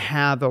you don't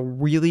have a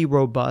really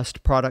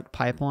robust product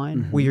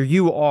pipeline where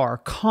you are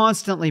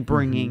constantly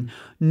bringing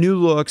new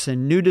looks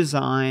and new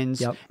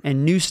designs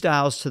and new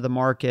styles to the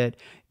market,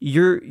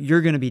 you're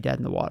going to be dead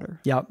in the water.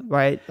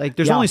 Right? Like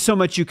there's only so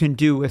much you can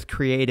do with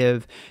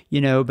creative,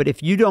 but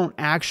if you don't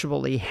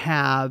actually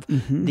have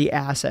the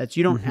assets,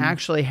 you don't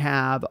actually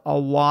have a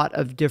lot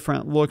of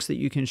different looks that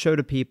you can show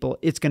to people,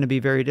 it's going to be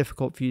very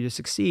difficult for you to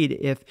succeed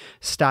if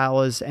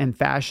style is and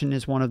fashion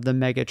is one of the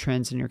mega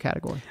trends in your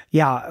category.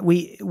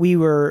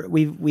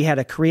 We had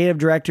a creative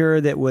director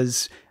that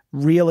was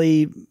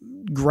really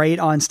great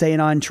on staying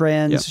on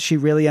trends. She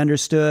really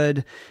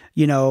understood,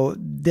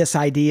 this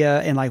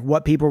idea and like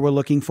what people were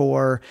looking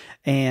for.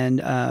 And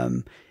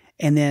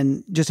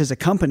then just as a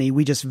company,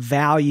 we just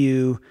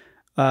value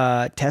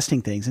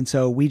testing things. And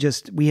so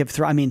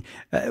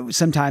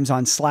sometimes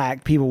on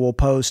Slack, people will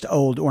post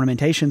old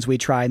ornamentations we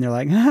tried and they're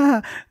like,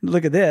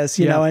 look at this,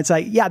 and it's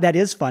like, that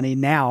is funny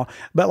now.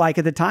 But like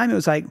at the time it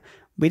was like,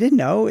 we didn't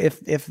know if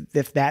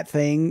that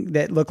thing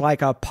that looked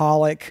like a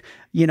Pollock,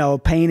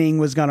 painting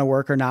was going to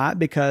work or not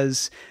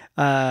because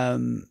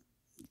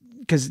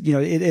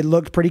it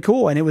looked pretty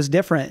cool and it was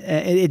different.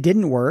 It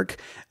didn't work.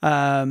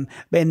 But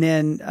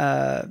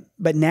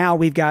now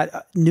we've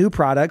got new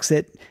products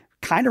that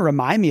kind of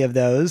remind me of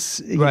those,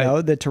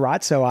 the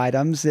terrazzo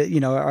items that,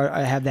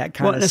 have that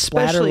kind of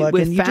splatter look,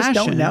 and you just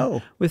don't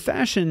know. With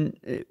fashion,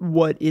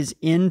 what is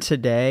in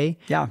today,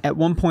 at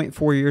one point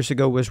 4 years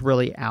ago was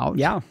really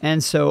out.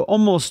 And so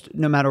almost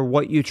no matter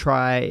what you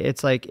try,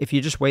 it's like, if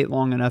you just wait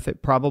long enough,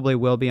 it probably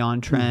will be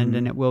on trend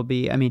and it will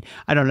be,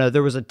 I don't know,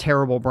 there was a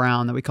terrible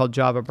brown that we called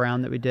Java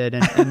brown that we did,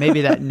 and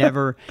maybe that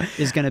never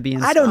is going to be in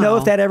style. I don't know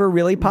if that ever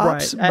really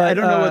pops. But, I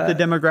don't know what the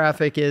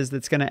demographic is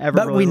that's going to ever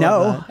but really we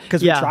know,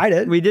 because we tried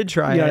it. We did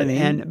try what it. I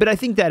mean? But I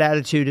think that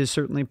attitude is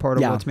certainly part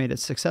of what's made it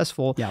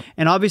successful.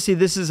 And obviously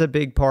this is a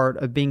big part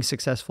of being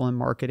successful in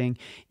marketing,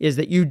 is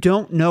that you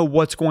don't know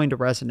what's going to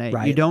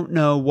resonate. You don't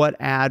know what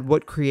ad,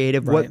 what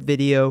creative, what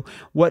video,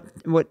 what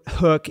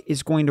hook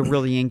is going to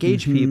really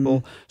engage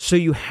people. So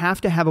you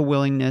have to have a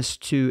willingness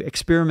to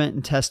experiment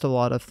and test a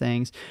lot of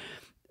things.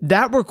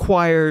 That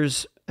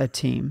requires a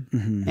team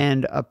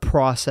and a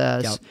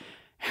process.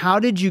 How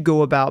did you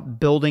go about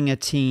building a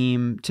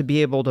team to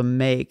be able to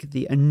make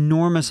the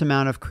enormous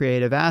amount of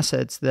creative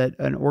assets that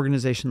an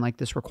organization like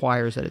this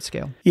requires at its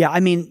scale? Yeah, I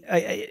mean,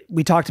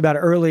 we talked about it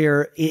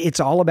earlier. It's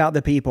all about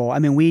the people. I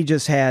mean, we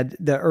just had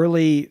the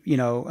early,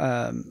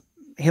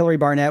 Hillary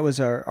Barnett was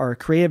our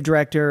creative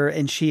director,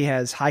 and she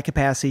has high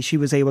capacity. She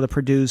was able to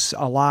produce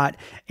a lot.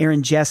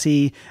 Aaron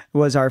Jesse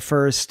was our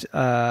first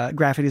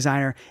graphic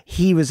designer.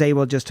 He was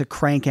able just to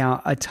crank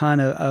out a ton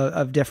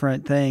of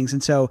different things.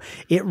 And so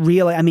it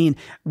really, I mean,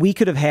 we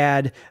could have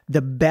had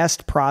the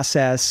best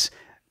process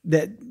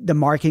that the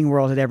marketing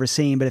world had ever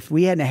seen. But if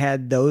we hadn't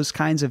had those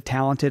kinds of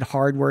talented,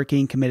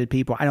 hardworking, committed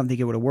people, I don't think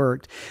it would have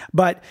worked.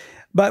 But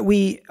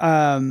we,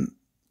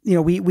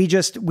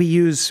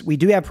 we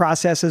do have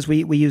processes.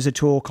 We use a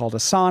tool called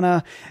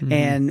Asana,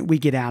 and we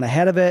get out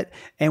ahead of it.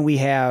 And we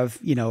have,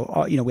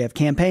 we have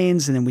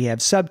campaigns, and then we have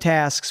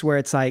subtasks where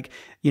it's like,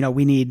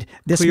 we need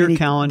this many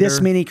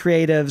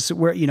creatives.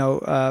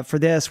 We're, for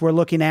this, we're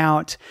looking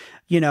out,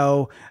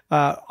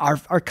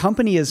 our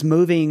company is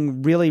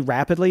moving really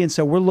rapidly. And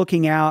so we're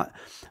looking out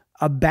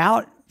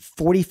about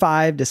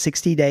 45 to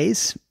 60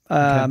 days.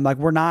 Like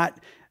we're not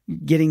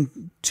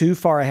getting too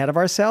far ahead of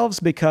ourselves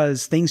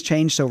because things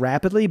change so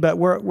rapidly, but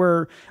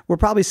we're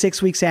probably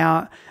 6 weeks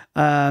out,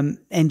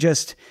 and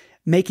just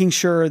making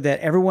sure that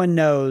everyone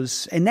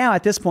knows. And now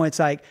at this point, it's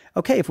like,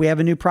 okay, if we have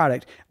a new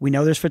product, we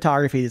know there's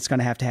photography that's going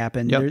to have to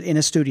happen in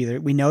a studio.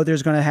 We know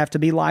there's going to have to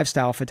be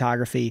lifestyle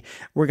photography.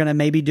 We're going to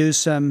maybe do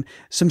some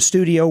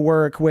studio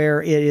work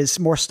where it is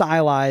more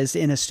stylized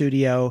in a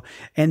studio.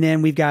 And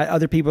then we've got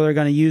other people that are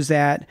going to use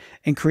that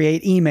and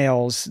create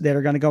emails that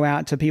are going to go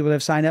out to people that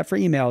have signed up for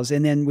emails.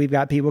 And then we've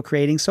got people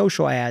creating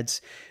social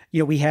ads.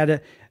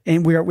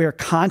 And we're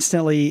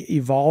constantly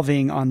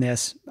evolving on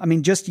this. I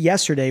mean, just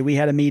yesterday we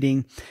had a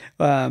meeting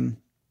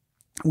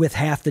with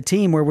half the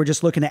team where we're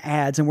just looking at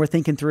ads, and we're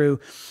thinking through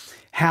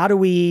how do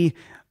we,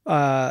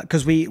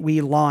 because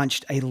we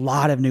launched a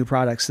lot of new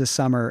products this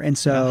summer, and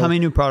so how many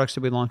new products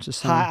did we launch this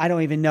summer? I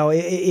don't even know.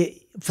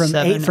 From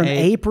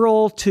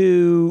April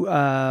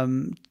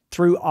to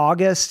through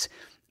August,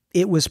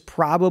 it was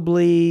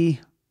probably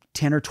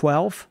 10 or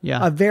 12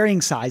 of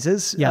varying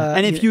sizes.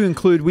 And if you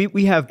include,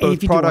 we have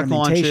both product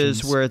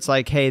launches where it's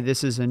like, hey,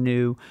 this is a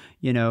new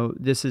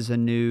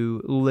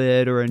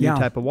lid or a new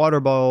type of water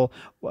bowl.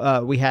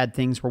 We had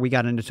things where we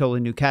got into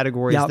totally new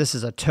categories. This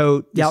is a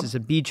tote. This is a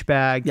beach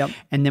bag.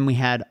 And then we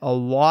had a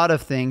lot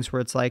of things where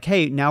it's like,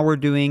 hey, now we're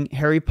doing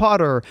Harry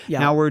Potter.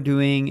 Now we're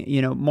doing,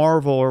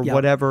 Marvel or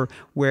whatever,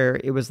 where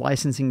it was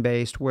licensing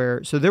based,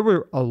 so there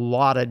were a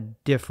lot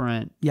of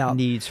different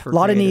needs for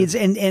of needs.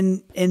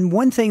 And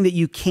one thing that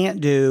you can't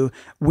do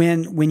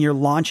when you're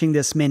launching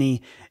this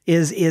many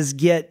is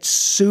get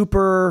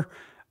super,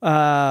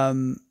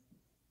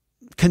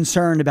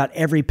 concerned about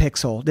every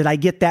pixel. Did I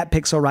get that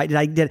pixel right?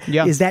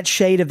 Is that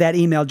shade of that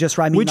email just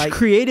right? I mean, which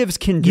creatives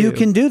can do. You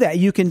can do that.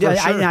 You can do. Sure.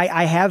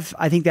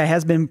 I think that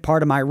has been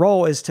part of my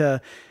role is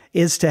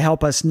to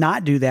help us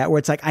not do that. Where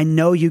it's like, I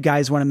know you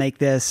guys want to make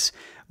this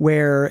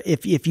where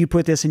if you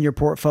put this in your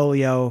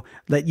portfolio,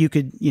 that you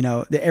could,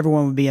 that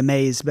everyone would be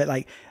amazed. But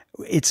like,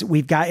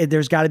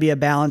 there's got to be a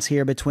balance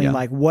here between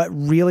like what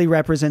really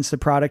represents the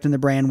product and the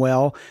brand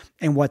well,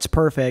 and what's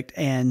perfect.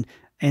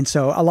 And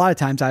so a lot of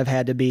times I've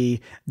had to be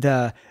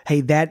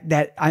hey,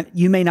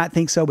 you may not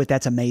think so, but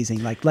that's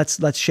amazing. Like,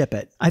 let's ship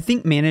it. I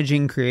think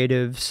managing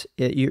creatives,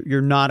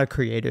 you're not a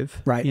creative,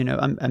 right?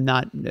 I'm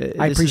not.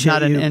 I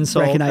appreciate an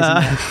insult.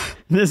 Recognizing that.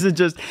 This is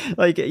just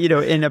like,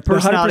 in a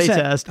personality 100%,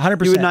 test,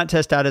 100%. you would not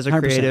test out as a 100%.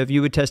 creative.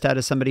 You would test out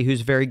as somebody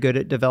who's very good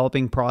at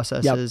developing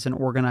processes and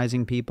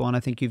organizing people. And I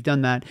think you've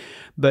done that.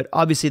 But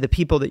obviously the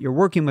people that you're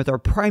working with are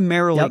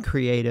primarily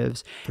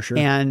creatives. For sure.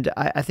 And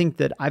I think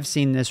that I've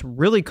seen this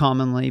really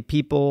commonly,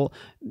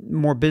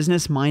 more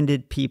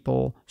business-minded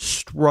people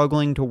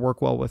struggling to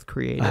work well with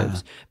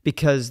creatives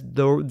because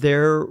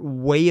their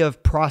way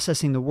of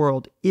processing the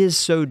world is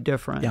so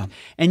different.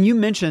 And you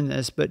mentioned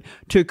this, but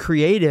to a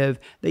creative,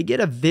 they get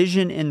a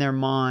vision in their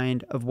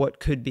mind of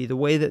what could be, the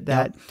way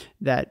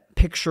that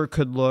picture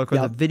could look or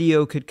the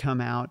video could come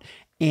out.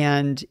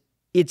 And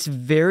it's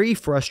very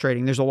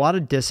frustrating. There's a lot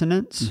of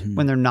dissonance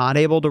when they're not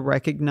able to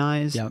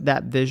recognize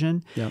that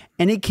vision.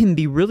 And it can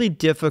be really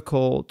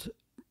difficult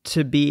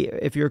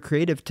if you're a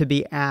creative, to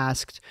be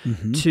asked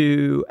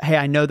to, hey,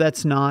 I know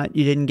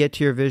you didn't get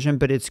to your vision,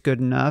 but it's good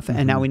enough.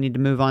 And now we need to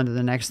move on to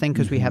the next thing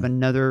because we have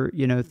another,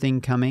 thing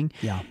coming.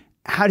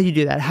 How do you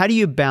do that? How do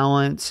you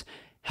balance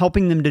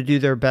helping them to do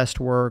their best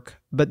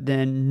work, but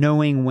then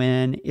knowing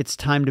when it's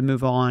time to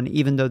move on,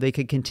 even though they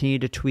could continue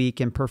to tweak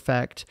and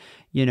perfect,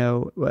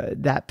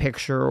 that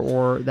picture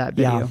or that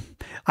video?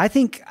 I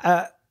think,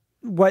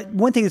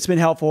 one thing that's been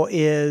helpful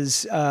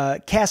is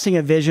casting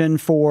a vision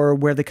for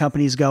where the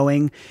company's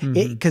going,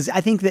 because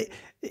I think that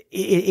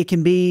it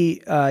can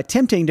be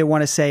tempting to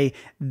want to say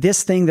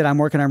this thing that I'm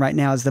working on right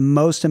now is the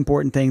most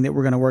important thing that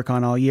we're going to work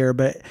on all year,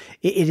 but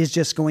it is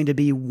just going to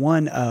be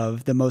one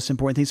of the most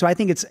important things. So I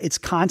think it's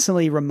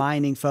constantly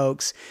reminding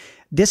folks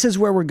this is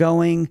where we're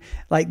going.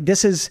 Like,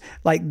 this is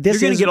like,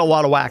 this You're going to get a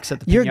lot of wax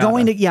at the You're piñata.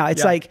 going to,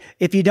 it's like,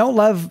 if you don't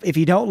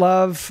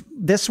love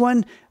this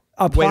one,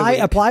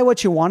 apply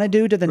what you want to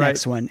do to the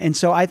next one. And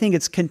so I think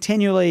it's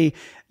continually,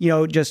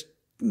 just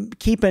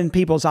keeping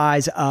people's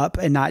eyes up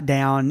and not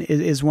down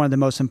is one of the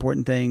most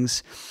important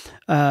things.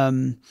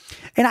 And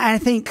I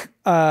think,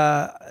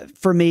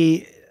 for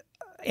me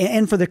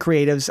and for the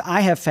creatives,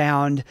 I have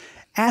found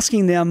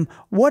asking them,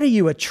 what are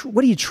you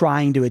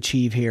trying to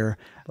achieve here?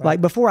 Right.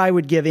 Like, before I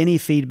would give any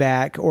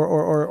feedback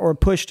or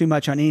push too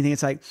much on anything,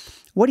 it's like,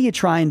 what are you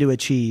trying to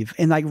achieve?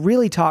 And like,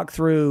 really talk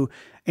through,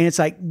 and it's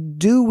like,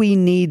 do we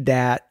need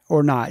that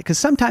or not? Because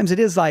sometimes it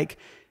is like,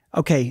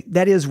 okay,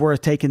 that is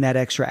worth taking that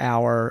extra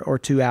hour or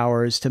 2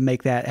 hours to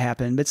make that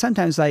happen. But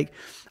sometimes, like,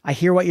 I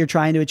hear what you're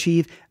trying to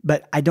achieve,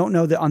 but I don't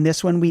know that on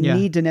this one we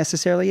need to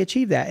necessarily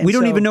achieve that. And we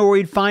don't even know where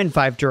we'd find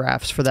 5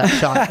 giraffes for that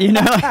shot,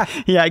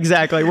 Yeah,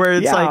 exactly. Where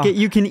it's like,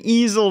 you can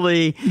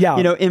easily,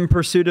 in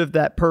pursuit of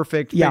that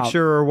perfect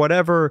picture or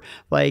whatever,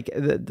 like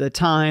the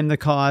time, the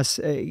cost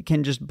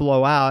can just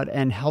blow out,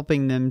 and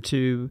helping them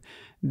to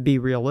be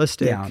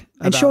realistic.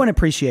 And showing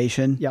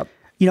appreciation. Yep.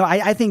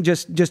 I think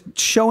just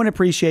show an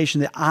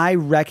appreciation that I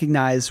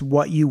recognize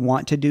what you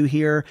want to do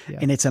here,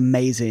 and it's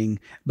amazing,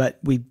 but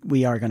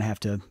we are going to have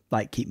to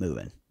like keep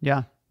moving.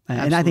 Yeah.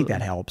 And I think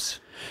that helps.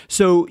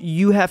 So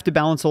you have to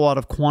balance a lot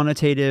of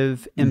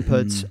quantitative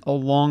inputs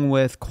along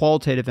with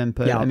qualitative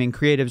input. I mean,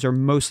 creatives are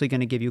mostly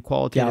going to give you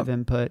qualitative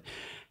input.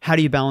 How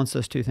do you balance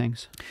those two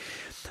things?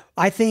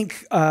 I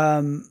think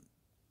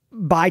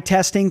by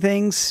testing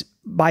things,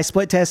 by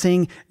split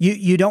testing,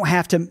 you don't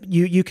have to,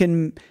 you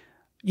can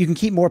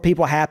keep more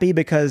people happy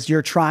because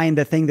you're trying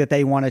the thing that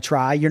they want to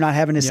try. You're not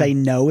having to say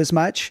no as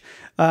much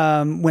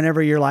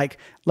whenever you're like,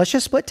 let's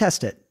just split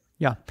test it.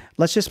 Yeah.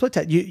 Let's just split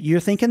test.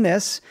 You're thinking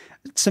this.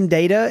 Some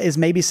data is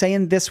maybe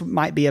saying this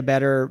might be a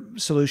better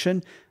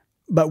solution,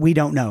 but we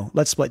don't know.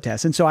 Let's split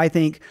test. And so I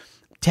think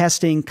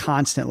testing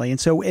constantly. And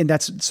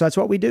that's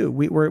what we do.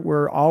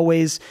 We're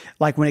always,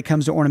 like, when it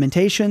comes to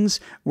ornamentations,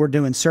 we're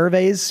doing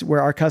surveys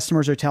where our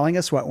customers are telling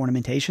us, what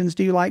ornamentations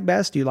do you like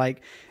best? Do you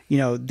like,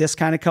 this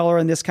kind of color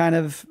and this kind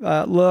of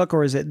look,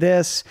 or is it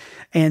this?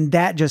 And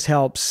that just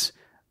helps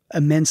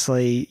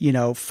immensely,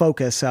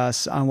 focus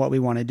us on what we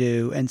want to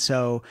do. And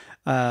so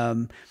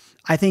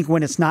I think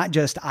when it's not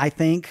just, I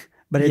think,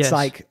 but it's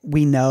like,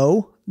 we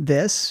know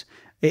this,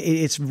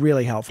 it's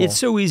really helpful. It's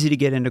so easy to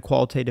get into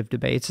qualitative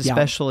debates,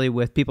 especially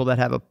with people that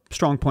have a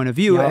strong point of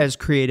view, as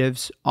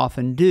creatives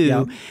often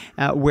do,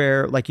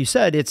 where, like you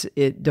said,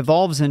 it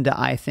devolves into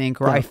I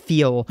think, or I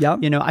feel.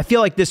 I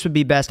feel like this would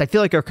be best. I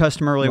feel like our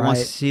customer really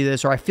wants to see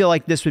this, or I feel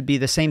like this would be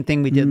the same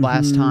thing we did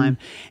last time.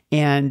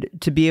 And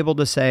to be able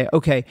to say,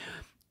 okay,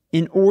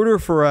 in order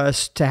for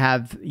us to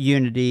have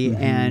unity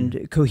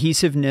and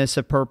cohesiveness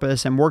of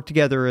purpose and work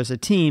together as a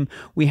team,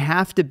 we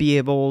have to be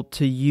able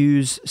to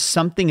use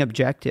something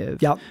objective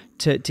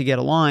to get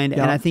aligned.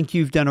 And I think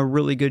you've done a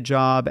really good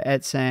job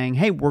at saying,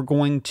 hey, we're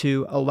going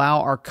to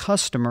allow our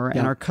customer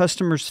and our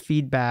customer's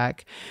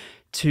feedback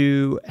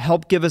to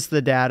help give us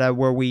the data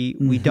where we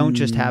don't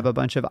just have a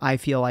bunch of I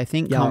feel, I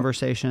think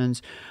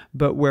conversations,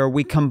 but where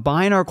we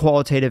combine our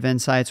qualitative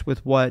insights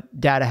with what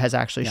data has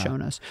actually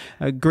shown us.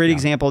 A great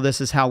example of this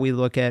is how we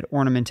look at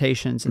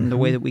ornamentations and the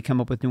way that we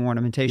come up with new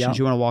ornamentations.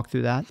 You want to walk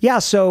through that? Yeah.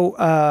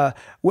 So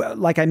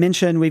like I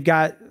mentioned, we've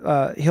got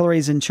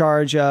Hillary's in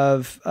charge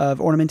of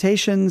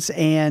ornamentations,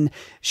 and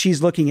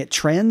she's looking at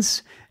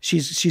trends. She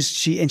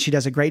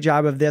does a great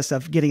job of this,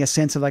 of getting a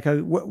sense of like,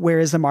 where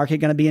is the market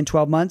going to be in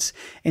 12 months?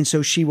 And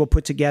so she will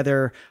put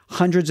together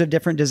hundreds of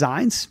different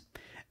designs,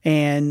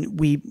 and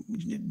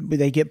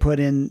they get put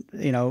in,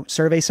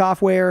 survey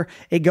software.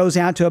 It goes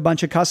out to a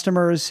bunch of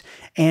customers,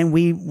 and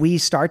we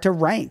start to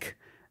rank,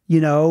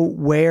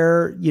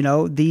 where,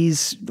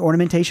 these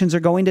ornamentations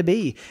are going to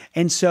be.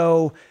 And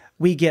so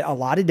we get a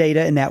lot of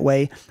data in that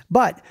way,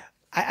 but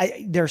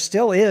there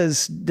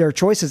are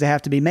choices that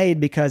have to be made,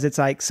 because it's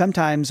like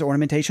sometimes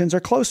ornamentations are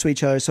close to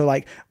each other. So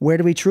like, where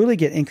do we truly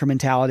get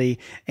incrementality?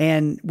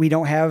 And we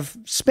don't have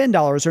spend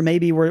dollars, or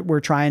maybe we're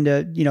trying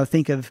to,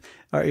 think of,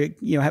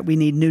 we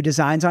need new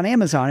designs on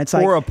Amazon. It's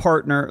like, or a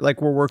partner,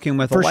 like we're working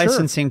with a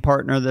licensing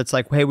partner that's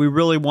like, hey, we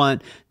really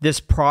want this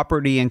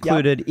property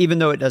included, even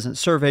though it doesn't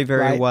survey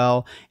very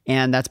well.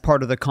 And that's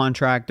part of the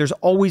contract. There's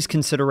always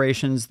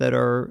considerations that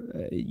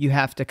you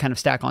have to kind of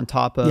stack on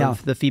top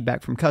of the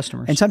feedback from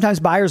customers. And sometimes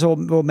buyers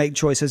will make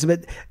choices,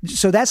 but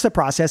so that's the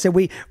process.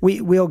 And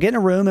we'll get in a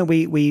room and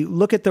we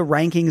look at the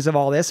rankings of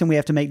all this, and we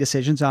have to make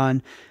decisions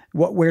on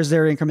where's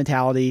their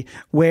incrementality,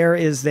 where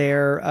is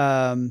their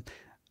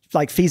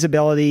like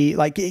feasibility,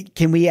 like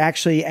can we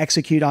actually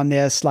execute on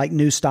this like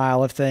new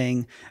style of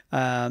thing?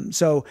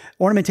 So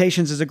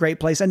ornamentations is a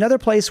great place. Another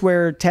place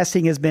where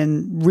testing has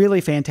been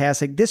really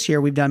fantastic this year,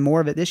 we've done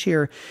more of it this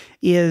year,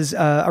 is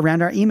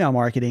around our email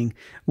marketing,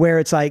 where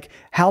it's like,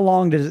 how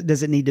long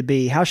does it need to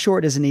be? How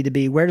short does it need to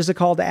be? Where does the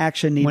call to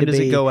action need to be? When does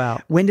it go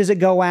out? When does it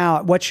go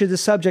out? What should the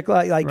subject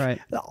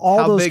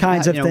all those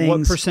kinds of things.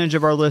 What percentage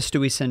of our list do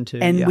we send to?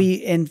 And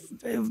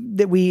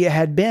we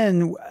had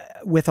been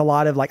with a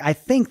lot of like, I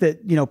think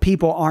that,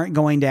 people aren't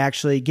going to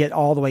actually get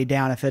all the way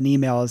down if an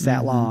email is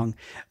that long.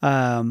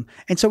 And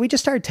so we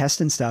just started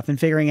testing stuff and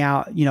figuring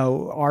out,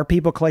 are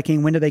people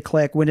clicking? When do they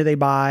click? When do they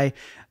buy?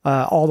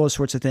 All those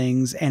sorts of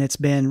things. And it's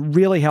been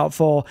really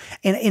helpful.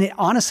 And it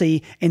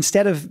honestly,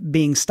 instead of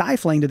being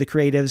stifling to the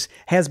creatives,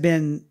 it's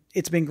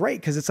been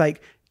great because it's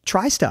like,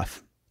 try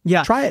stuff.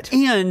 Yeah. Try it.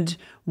 And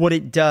what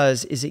it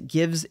does is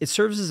it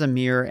serves as a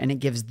mirror and it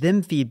gives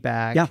them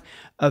feedback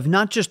of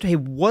not just, hey,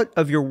 what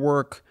of your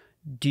work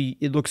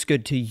it looks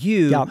good to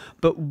you,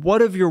 but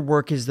what of your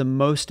work is the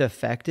most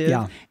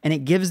effective? And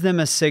it gives them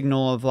a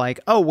signal of like,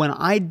 oh, when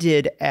I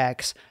did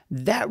X,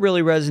 that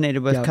really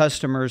resonated with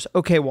customers.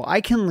 Okay, well, I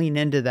can lean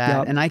into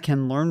that and I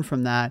can learn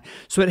from that.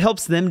 So it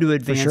helps them to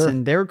advance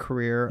in their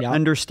career,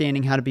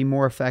 understanding how to be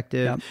more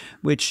effective,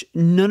 which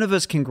none of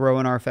us can grow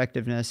in our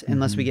effectiveness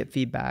unless we get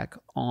feedback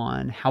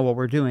on how well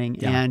we're doing.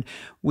 And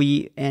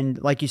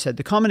like you said,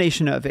 the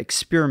combination of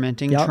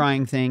experimenting,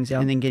 trying things,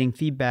 and then getting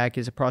feedback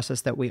is a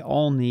process that we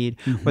all need,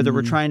 whether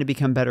we're trying to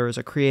become better as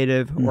a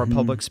creative or a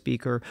public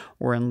speaker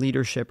or in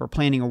leadership or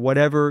planning or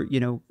whatever,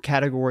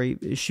 category,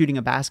 shooting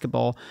a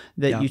basketball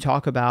that you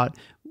talk about.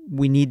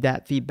 We need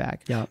that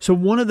feedback. So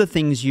one of the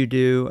things you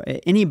do,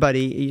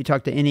 you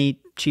talk to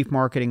any chief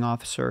marketing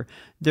officer,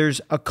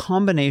 there's a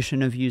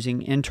combination of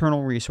using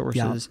internal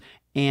resources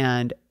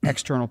and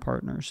external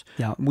partners.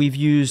 We've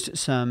used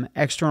some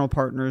external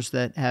partners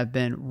that have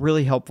been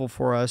really helpful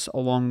for us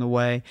along the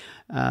way.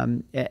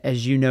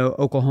 As you know,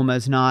 Oklahoma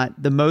is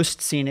not the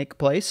most scenic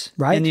place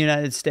in the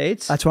United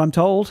States. That's what I'm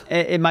told.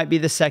 It might be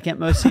the second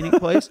most scenic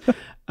place.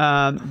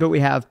 But we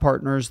have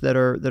partners that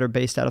are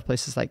based out of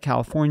places like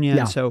California.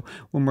 And so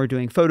when we're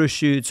doing photo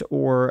shoots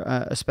or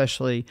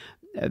especially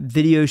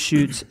video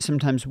shoots,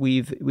 sometimes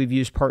we've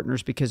used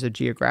partners because of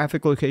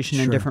geographic location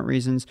and different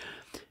reasons.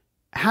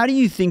 How do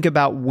you think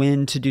about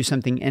when to do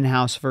something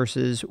in-house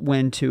versus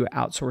when to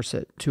outsource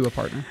it to a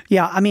partner?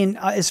 Yeah, I mean,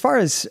 as far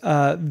as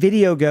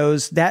video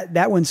goes,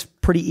 that one's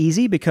pretty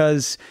easy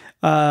because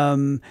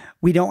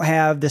we don't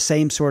have the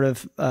same sort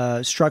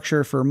of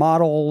structure for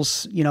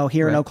models.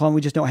 Here in Oklahoma,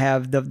 we just don't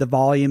have the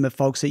volume of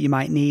folks that you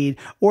might need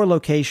or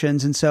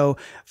locations. And so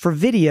for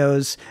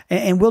videos,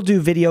 and we'll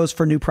do videos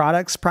for new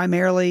products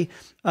primarily,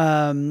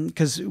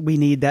 because we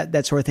need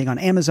that sort of thing on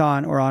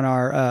Amazon or on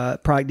our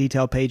product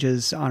detail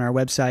pages on our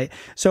website.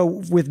 So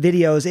with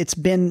videos, it's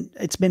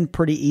been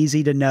pretty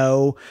easy to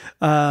know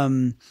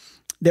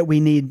that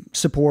we need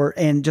support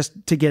and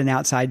just to get an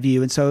outside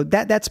view. And so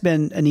that's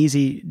been an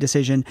easy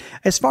decision.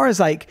 As far as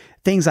like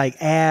things like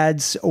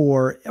ads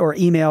or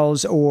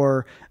emails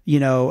or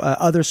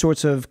other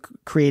sorts of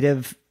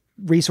creative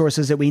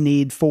resources that we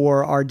need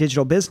for our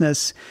digital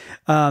business,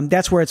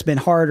 that's where it's been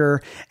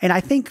harder. And I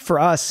think for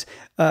us,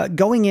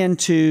 going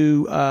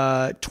into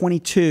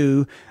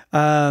 22,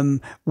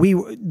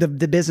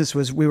 the business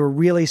we were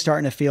really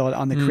starting to feel it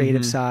on the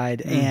creative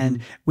side,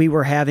 and we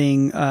were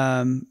having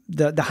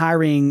the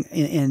hiring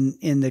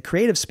in the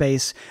creative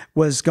space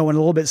was going a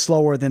little bit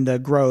slower than the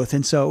growth.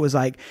 And so it was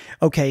like,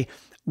 okay,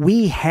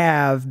 we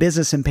have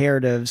business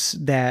imperatives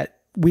that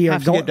we are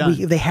going.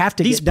 They have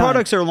to. These get done.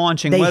 Products are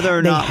launching, whether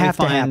or not we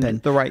find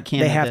the right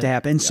candidate. They have to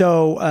happen.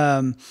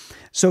 So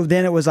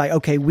then it was like,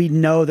 okay, we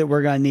know that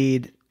we're going to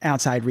need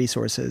outside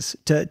resources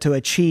to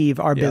achieve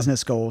our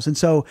business goals. And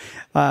so,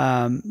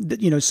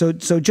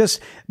 so just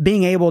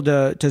being able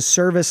to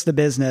service the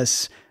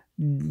business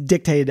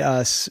dictated to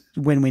us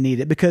when we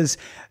need it, because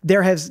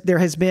there has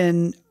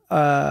been,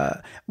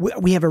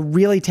 we have a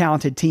really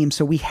talented team.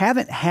 So we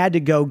haven't had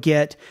to go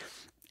get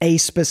a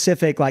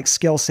specific like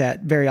skill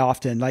set very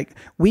often. Like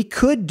we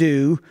could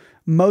do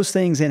most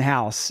things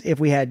in-house if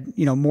we had,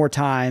 more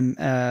time,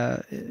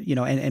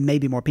 and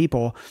maybe more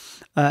people.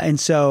 And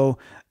so,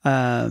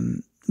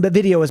 but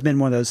video has been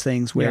one of those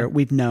things where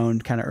we've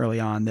known kind of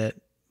early on that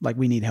like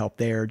we need help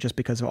there just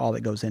because of all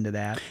that goes into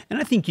that. And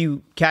I think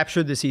you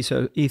captured this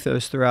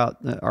ethos throughout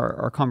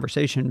our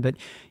conversation, but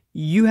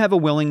you have a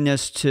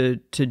willingness to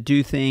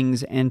do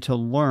things and to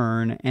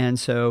learn. And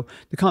so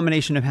the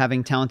combination of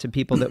having talented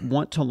people that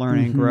want to learn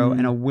and grow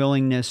and a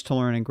willingness to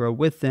learn and grow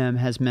with them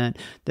has meant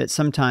that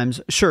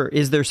sometimes, sure,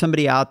 is there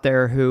somebody out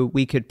there who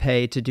we could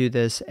pay to do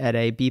this at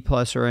a B+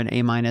 or an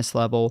A-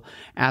 level?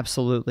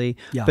 Absolutely.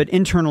 Yeah. But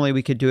internally,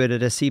 we could do it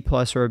at a C+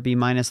 or a B-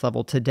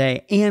 level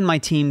today. And my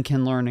team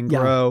can learn and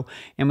grow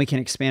and we can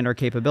expand our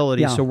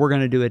capabilities. Yeah. So we're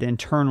going to do it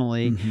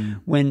internally.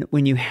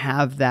 When you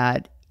have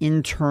that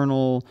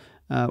internal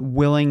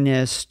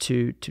willingness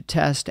to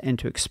test and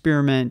to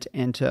experiment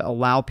and to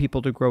allow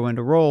people to grow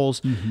into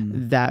roles,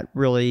 that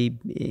really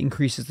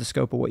increases the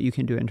scope of what you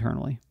can do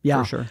internally.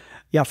 Yeah, for sure.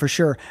 Yeah, for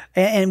sure.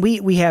 And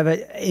we have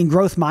in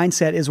growth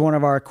mindset is one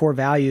of our core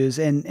values,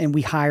 and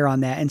we hire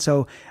on that. And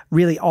so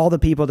really all the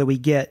people that we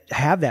get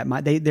have that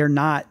mind. They're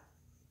not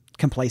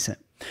complacent.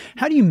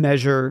 How do you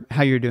measure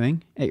how you're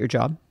doing at your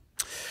job?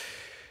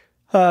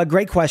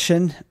 Great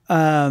question.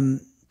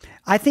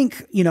 I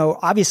think,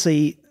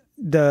 obviously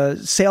the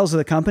sales of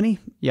the company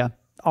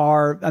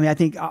are, I mean, I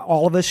think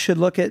all of us should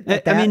look at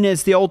that. I mean,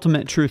 it's the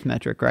ultimate truth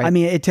metric, right? I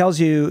mean, it tells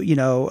you,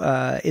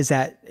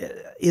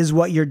 is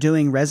what you're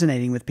doing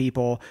resonating with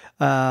people?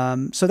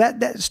 So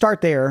that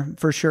start there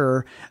for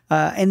sure.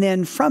 And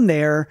then from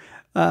there,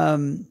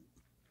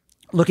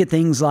 look at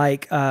things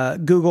like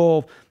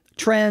Google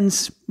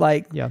Trends,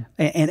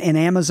 and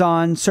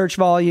Amazon search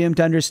volume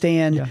to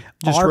understand. Yeah.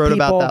 Just wrote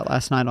about that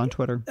last night on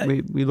Twitter.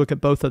 We look at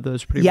both of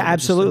those pretty. Yeah,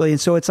 absolutely. And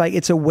so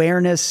it's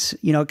awareness,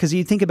 because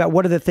you think about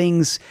what are the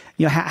things,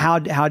 how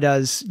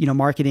does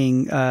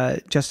marketing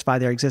justify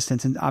their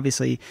existence, and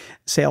obviously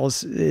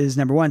sales is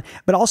number one,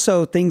 but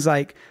also things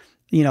like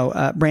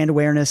brand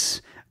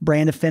awareness,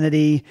 brand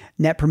affinity,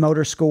 net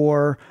promoter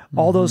score,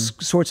 all those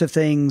sorts of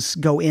things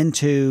go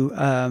into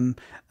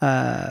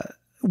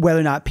whether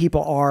or not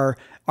people are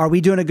we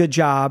doing a good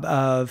job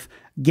of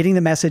getting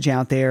the message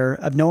out there,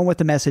 of knowing what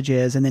the message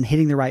is, and then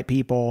hitting the right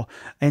people.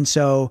 And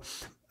so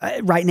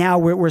right now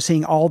we're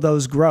seeing all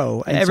those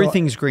grow. And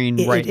everything's green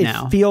now.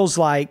 It feels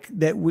like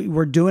that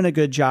we're doing a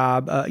good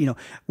job.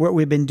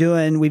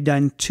 We've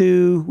done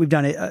two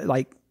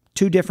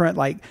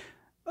different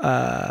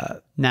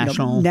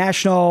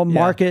national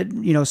market,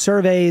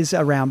 surveys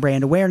around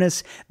brand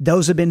awareness.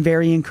 Those have been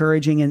very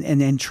encouraging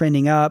and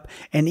trending up.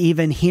 And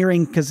even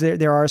hearing, because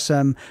there are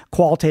some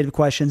qualitative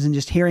questions, and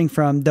just hearing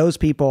from those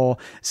people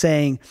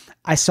saying,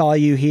 I saw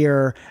you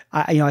here,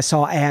 I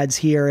saw ads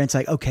here. And it's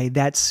like, okay,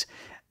 that's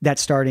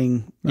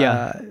starting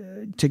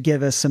to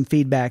give us some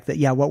feedback that,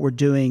 what we're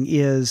doing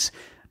is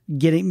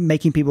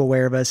making people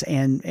aware of us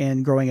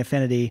and growing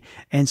affinity.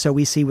 And so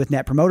we see with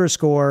net promoter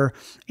score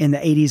in the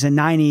 80s and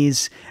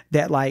 90s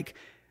that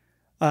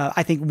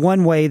I think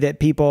one way that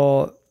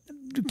people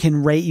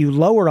can rate you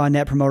lower on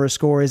net promoter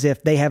score is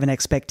if they have an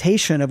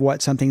expectation of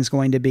what something's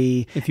going to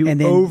be, if you and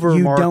then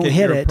you don't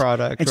hit your it.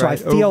 Product, and so I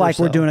feel like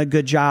we're doing a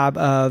good job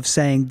of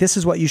saying, this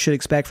is what you should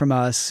expect from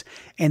us.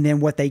 And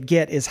then what they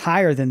get is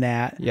higher than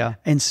that. Yeah.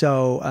 And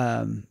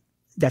so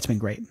that's been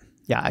great.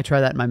 Yeah, I try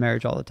that in my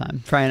marriage all the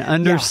time. Try and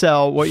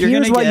undersell what you're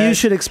going to get. Here's what you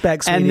should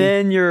expect, sweetie. And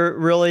then you're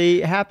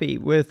really happy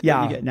with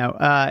what you get. No,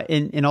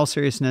 in all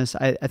seriousness,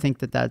 I think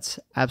that's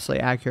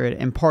absolutely accurate.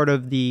 And part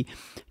of the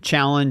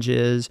challenge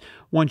is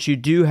once you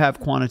do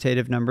have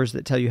quantitative numbers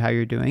that tell you how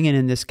you're doing, and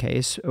in this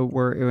case,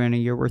 we're in a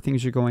year where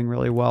things are going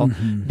really well,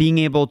 being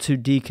able to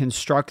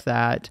deconstruct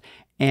that.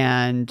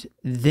 And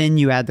then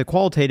you add the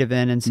qualitative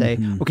in and say,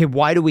 okay,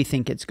 why do we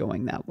think it's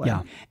going that way?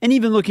 Yeah. And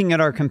even looking at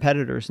our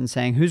competitors and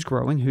saying, who's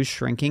growing, who's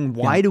shrinking,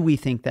 why do we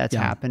think that's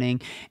happening?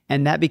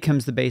 And that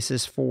becomes the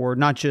basis for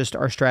not just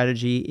our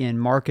strategy in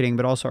marketing,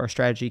 but also our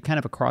strategy kind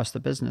of across the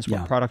business,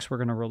 what products we're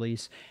going to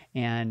release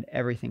and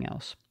everything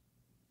else.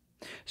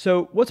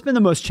 So what's been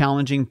the most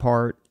challenging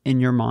part in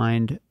your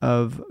mind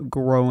of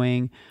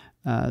growing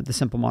the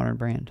Simple Modern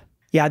brand?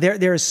 Yeah,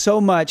 there is so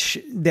much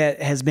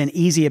that has been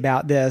easy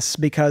about this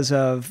because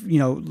of,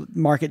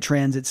 market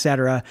trends, et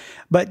cetera.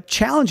 But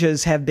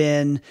challenges have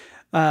been,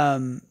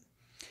 a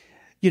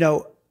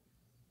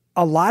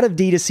lot of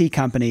D2C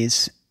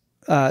companies,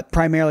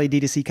 primarily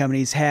D2C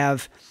companies,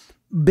 have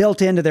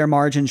built into their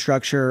margin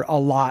structure a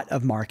lot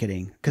of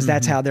marketing, because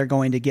that's how they're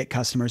going to get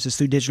customers, is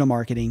through digital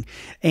marketing.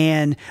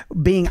 And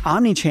being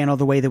omni-channel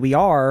the way that we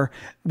are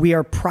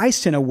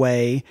priced in a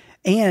way,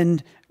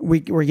 and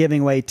we're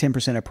giving away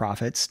 10% of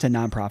profits to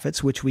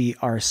nonprofits, which we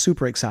are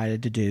super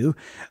excited to do.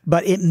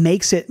 But it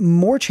makes it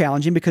more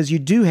challenging because you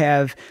do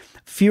have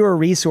fewer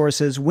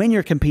resources when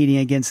you're competing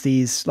against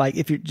these. Like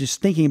if you're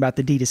just thinking about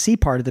the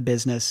D2C part of the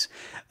business,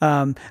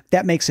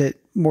 that makes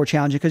it more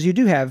challenging because you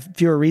do have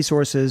fewer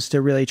resources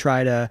to really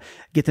try to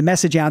get the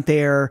message out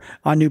there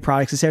on new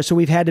products, etc. So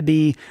we've had to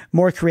be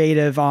more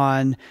creative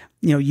on,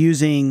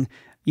 using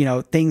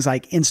things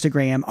like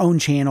Instagram, own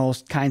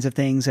channels, kinds of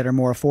things that are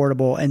more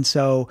affordable. And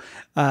so,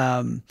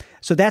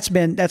 so that's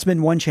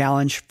been one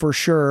challenge for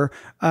sure.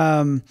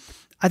 I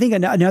think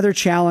another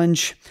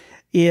challenge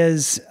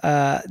is,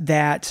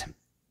 that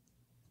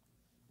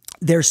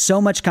there's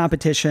so much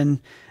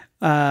competition,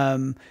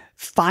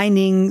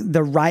 finding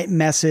the right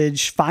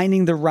message,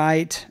 finding the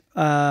right,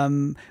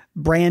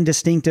 brand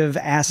distinctive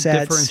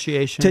assets,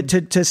 differentiation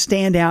to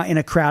stand out in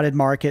a crowded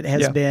market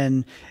has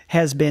been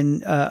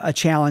a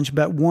challenge,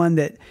 but one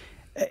that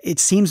it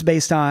seems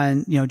based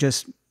on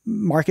just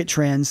market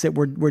trends that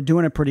we're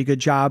doing a pretty good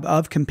job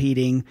of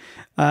competing.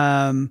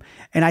 And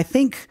I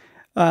think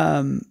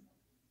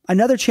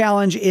another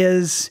challenge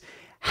is,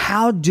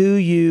 how do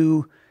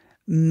you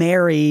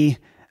marry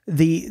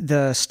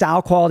the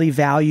style, quality,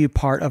 value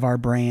part of our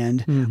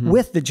brand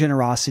with the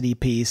generosity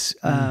piece?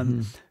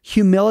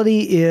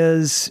 Humility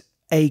is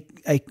a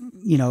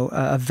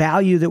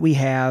value that we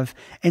have.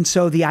 And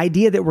so the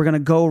idea that we're going to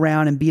go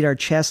around and beat our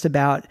chest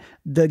about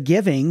the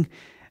giving,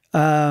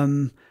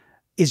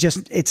 is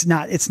just, it's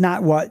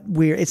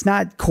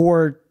not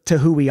core to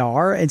who we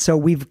are. And so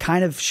we've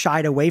kind of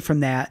shied away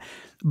from that.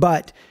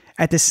 But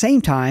at the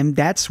same time,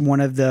 that's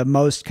one of the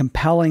most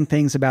compelling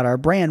things about our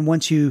brand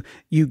once you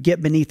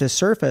get beneath the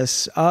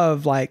surface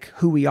of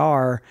who we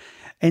are.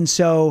 And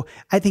so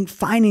I think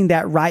finding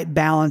that right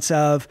balance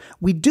of,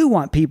 we do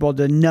want people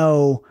to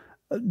know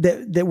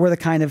that we're the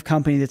kind of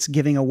company that's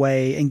giving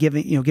away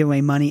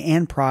money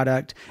and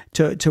product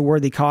to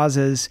worthy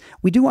causes.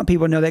 We do want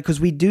people to know that, because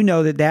we do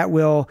know that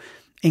will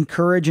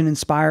encourage and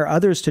inspire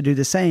others to do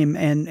the same.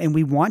 And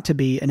we want to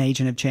be an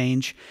agent of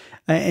change.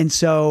 And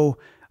so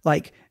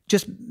like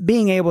just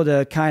being able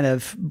to kind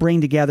of bring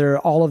together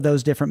all of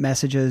those different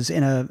messages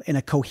in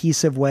a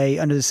cohesive way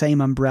under the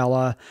same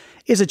umbrella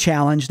is a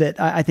challenge that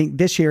I think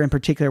this year in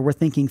particular, we're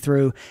thinking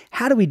through.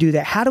 How do we do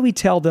that? How do we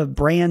tell the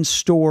brand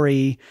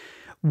story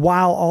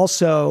while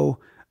also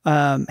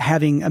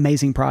having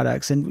amazing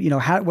products? And,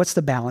 what's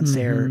the balance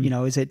there?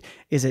 Is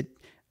it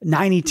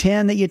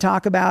 90-10 that you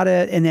talk about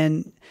it?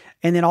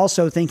 And then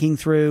also thinking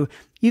through,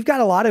 you've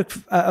got a lot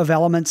of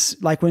elements,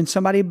 like when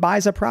somebody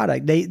buys a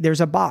product,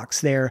 there's a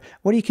box there.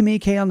 What do you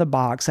communicate on the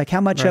box? Like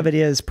how much of it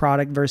is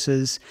product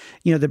versus,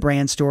 the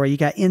brand story? You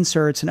got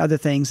inserts and other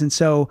things. And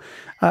so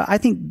I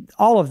think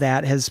all of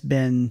that has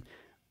been,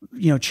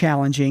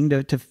 challenging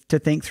to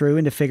think through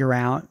and to figure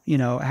out,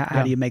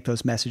 how do you make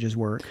those messages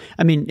work?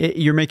 I mean,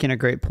 you're making a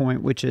great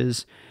point, which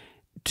is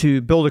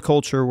to build a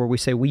culture where we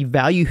say we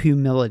value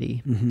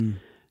humility. Mm-hmm.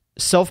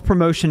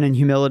 Self-promotion and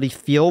humility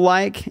feel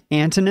like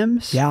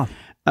antonyms. Yeah.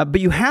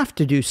 But you have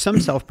to do some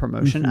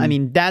self-promotion. I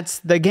mean, that's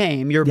the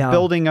game. You're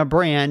building a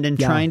brand and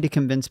trying to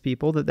convince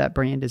people that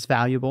brand is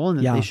valuable and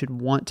that they should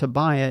want to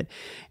buy it.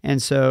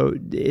 And so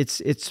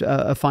it's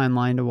a fine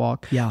line to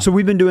walk. Yeah. So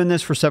we've been doing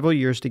this for several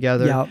years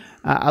together. Yeah.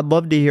 I'd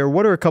love to hear,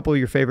 what are a couple of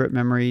your favorite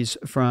memories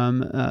from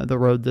the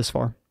road this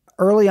far?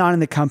 Early on in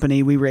the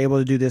company, we were able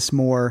to do this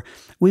more.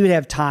 We would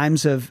have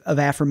times of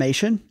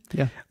affirmation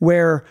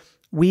where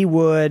we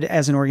would,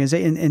 as an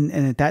organization,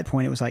 and at that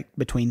point, it was like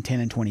between 10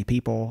 and 20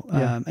 people,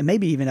 and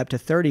maybe even up to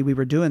 30, we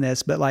were doing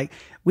this, but like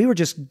we were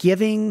just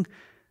giving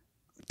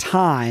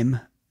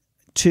time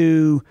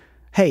to,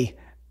 hey,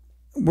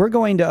 we're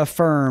going to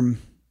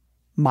affirm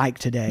Mike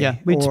today. Yeah,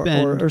 we'd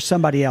spend or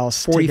somebody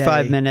else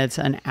 45 today. minutes,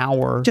 an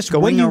hour, just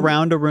going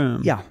around a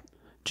room. Yeah.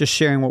 Just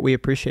sharing what we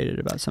appreciated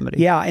about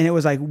somebody. Yeah, and it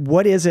was like,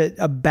 what is it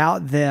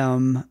about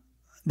them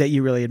that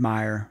you really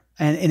admire?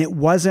 And it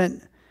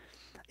wasn't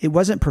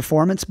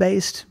performance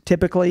based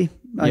typically.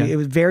 It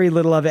was very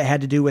little of it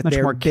had to do with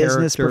their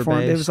business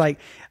performance. It was like,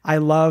 I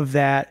love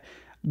that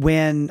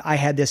when I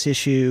had this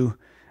issue,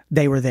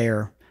 they were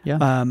there.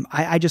 Yeah.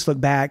 I just look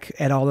back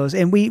at all those,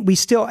 and we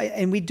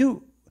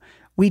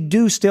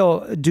do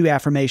still do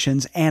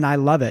affirmations, and I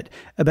love it.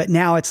 But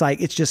now it's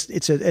like,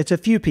 it's a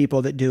few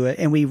people that do it,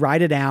 and we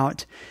write it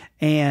out,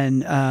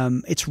 and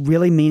it's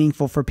really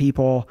meaningful for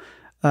people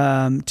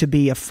to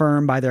be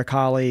affirmed by their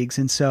colleagues.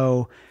 And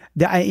so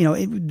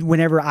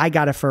whenever I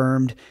got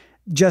affirmed,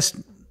 just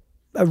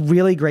a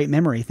really great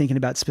memory, thinking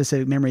about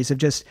specific memories of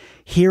just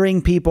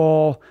hearing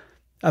people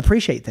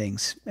appreciate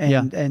things.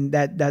 And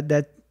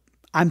that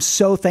I'm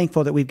so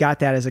thankful that we've got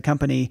that as a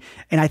company.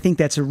 And I think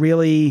that's a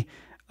really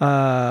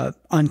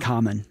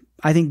uncommon.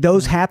 I think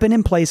those happen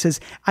in places.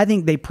 I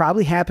think they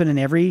probably happen in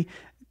every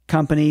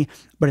company,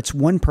 but it's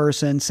one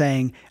person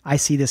saying, I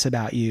see this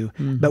about you.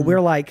 Mm-hmm. But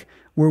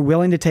we're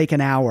willing to take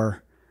an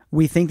hour.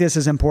 We think this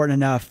is important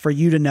enough for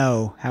you to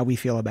know how we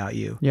feel about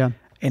you. Yeah.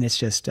 And it's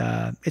just,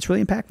 it's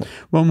really impactful.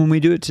 Well, when we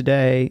do it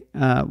today,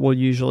 we'll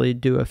usually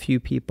do a few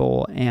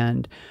people,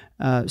 and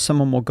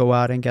someone will go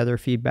out and gather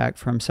feedback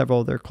from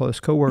several of their close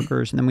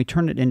coworkers, and then we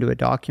turn it into a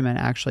document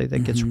actually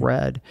that gets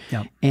read.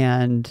 Yep.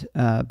 And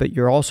but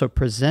you're also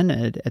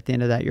presented at the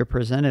end of that. You're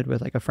presented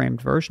with like a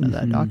framed version of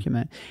that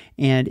document.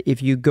 And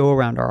if you go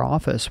around our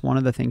office, one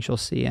of the things you'll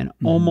see in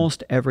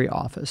almost every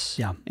office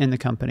in the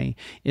company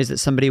is that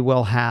somebody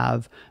will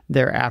have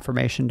their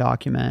affirmation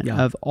document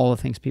of all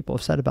the things people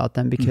have said about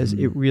them, because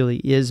it really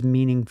is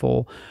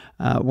meaningful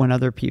when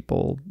other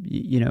people,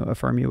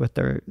 affirm you with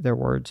their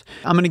words.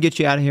 I'm going to get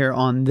you out of here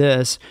on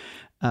this.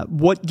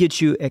 What gets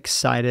you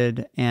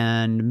excited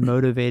and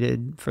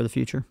motivated for the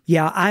future?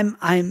 Yeah, I'm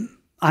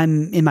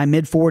in my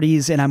mid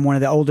 40s, and I'm one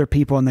of the older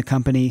people in the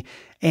company.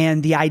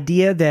 And the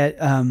idea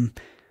that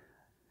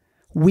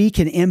we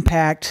can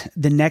impact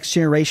the next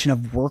generation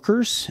of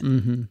workers,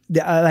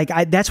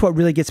 that's what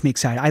really gets me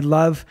excited. I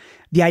love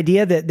the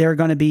idea that there are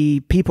going to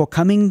be people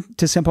coming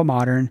to Simple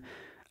Modern,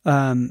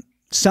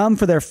 some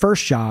for their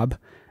first job,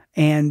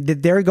 and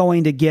that they're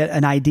going to get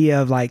an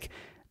idea of like,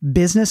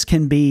 business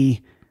can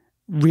be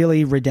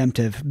really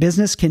redemptive.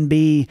 Business can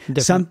be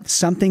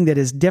something that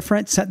is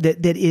different,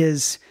 that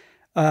is,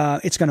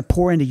 it's going to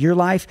pour into your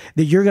life,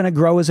 that you're going to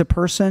grow as a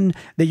person,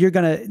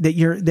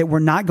 that we're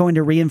not going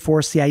to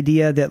reinforce the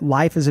idea that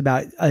life is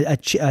about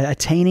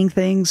attaining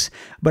things,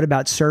 but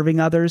about serving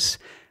others.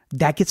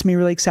 That gets me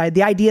really excited.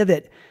 The idea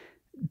that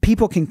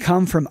people can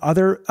come from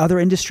other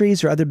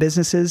industries or other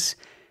businesses,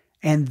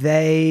 and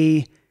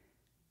they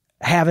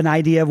have an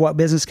idea of what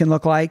business can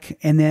look like,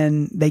 and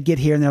then they get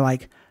here and they're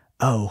like,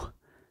 oh,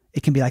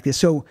 it can be like this.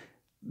 So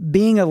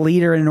being a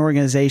leader in an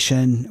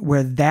organization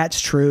where that's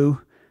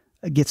true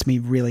gets me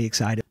really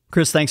excited.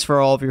 Chris, thanks for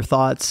all of your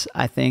thoughts.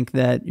 I think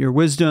that your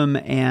wisdom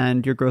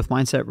and your growth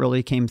mindset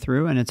really came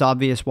through, and it's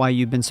obvious why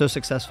you've been so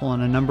successful in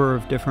a number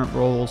of different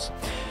roles.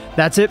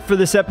 That's it for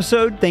this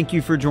episode. Thank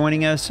you for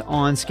joining us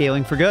on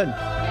Scaling for Good.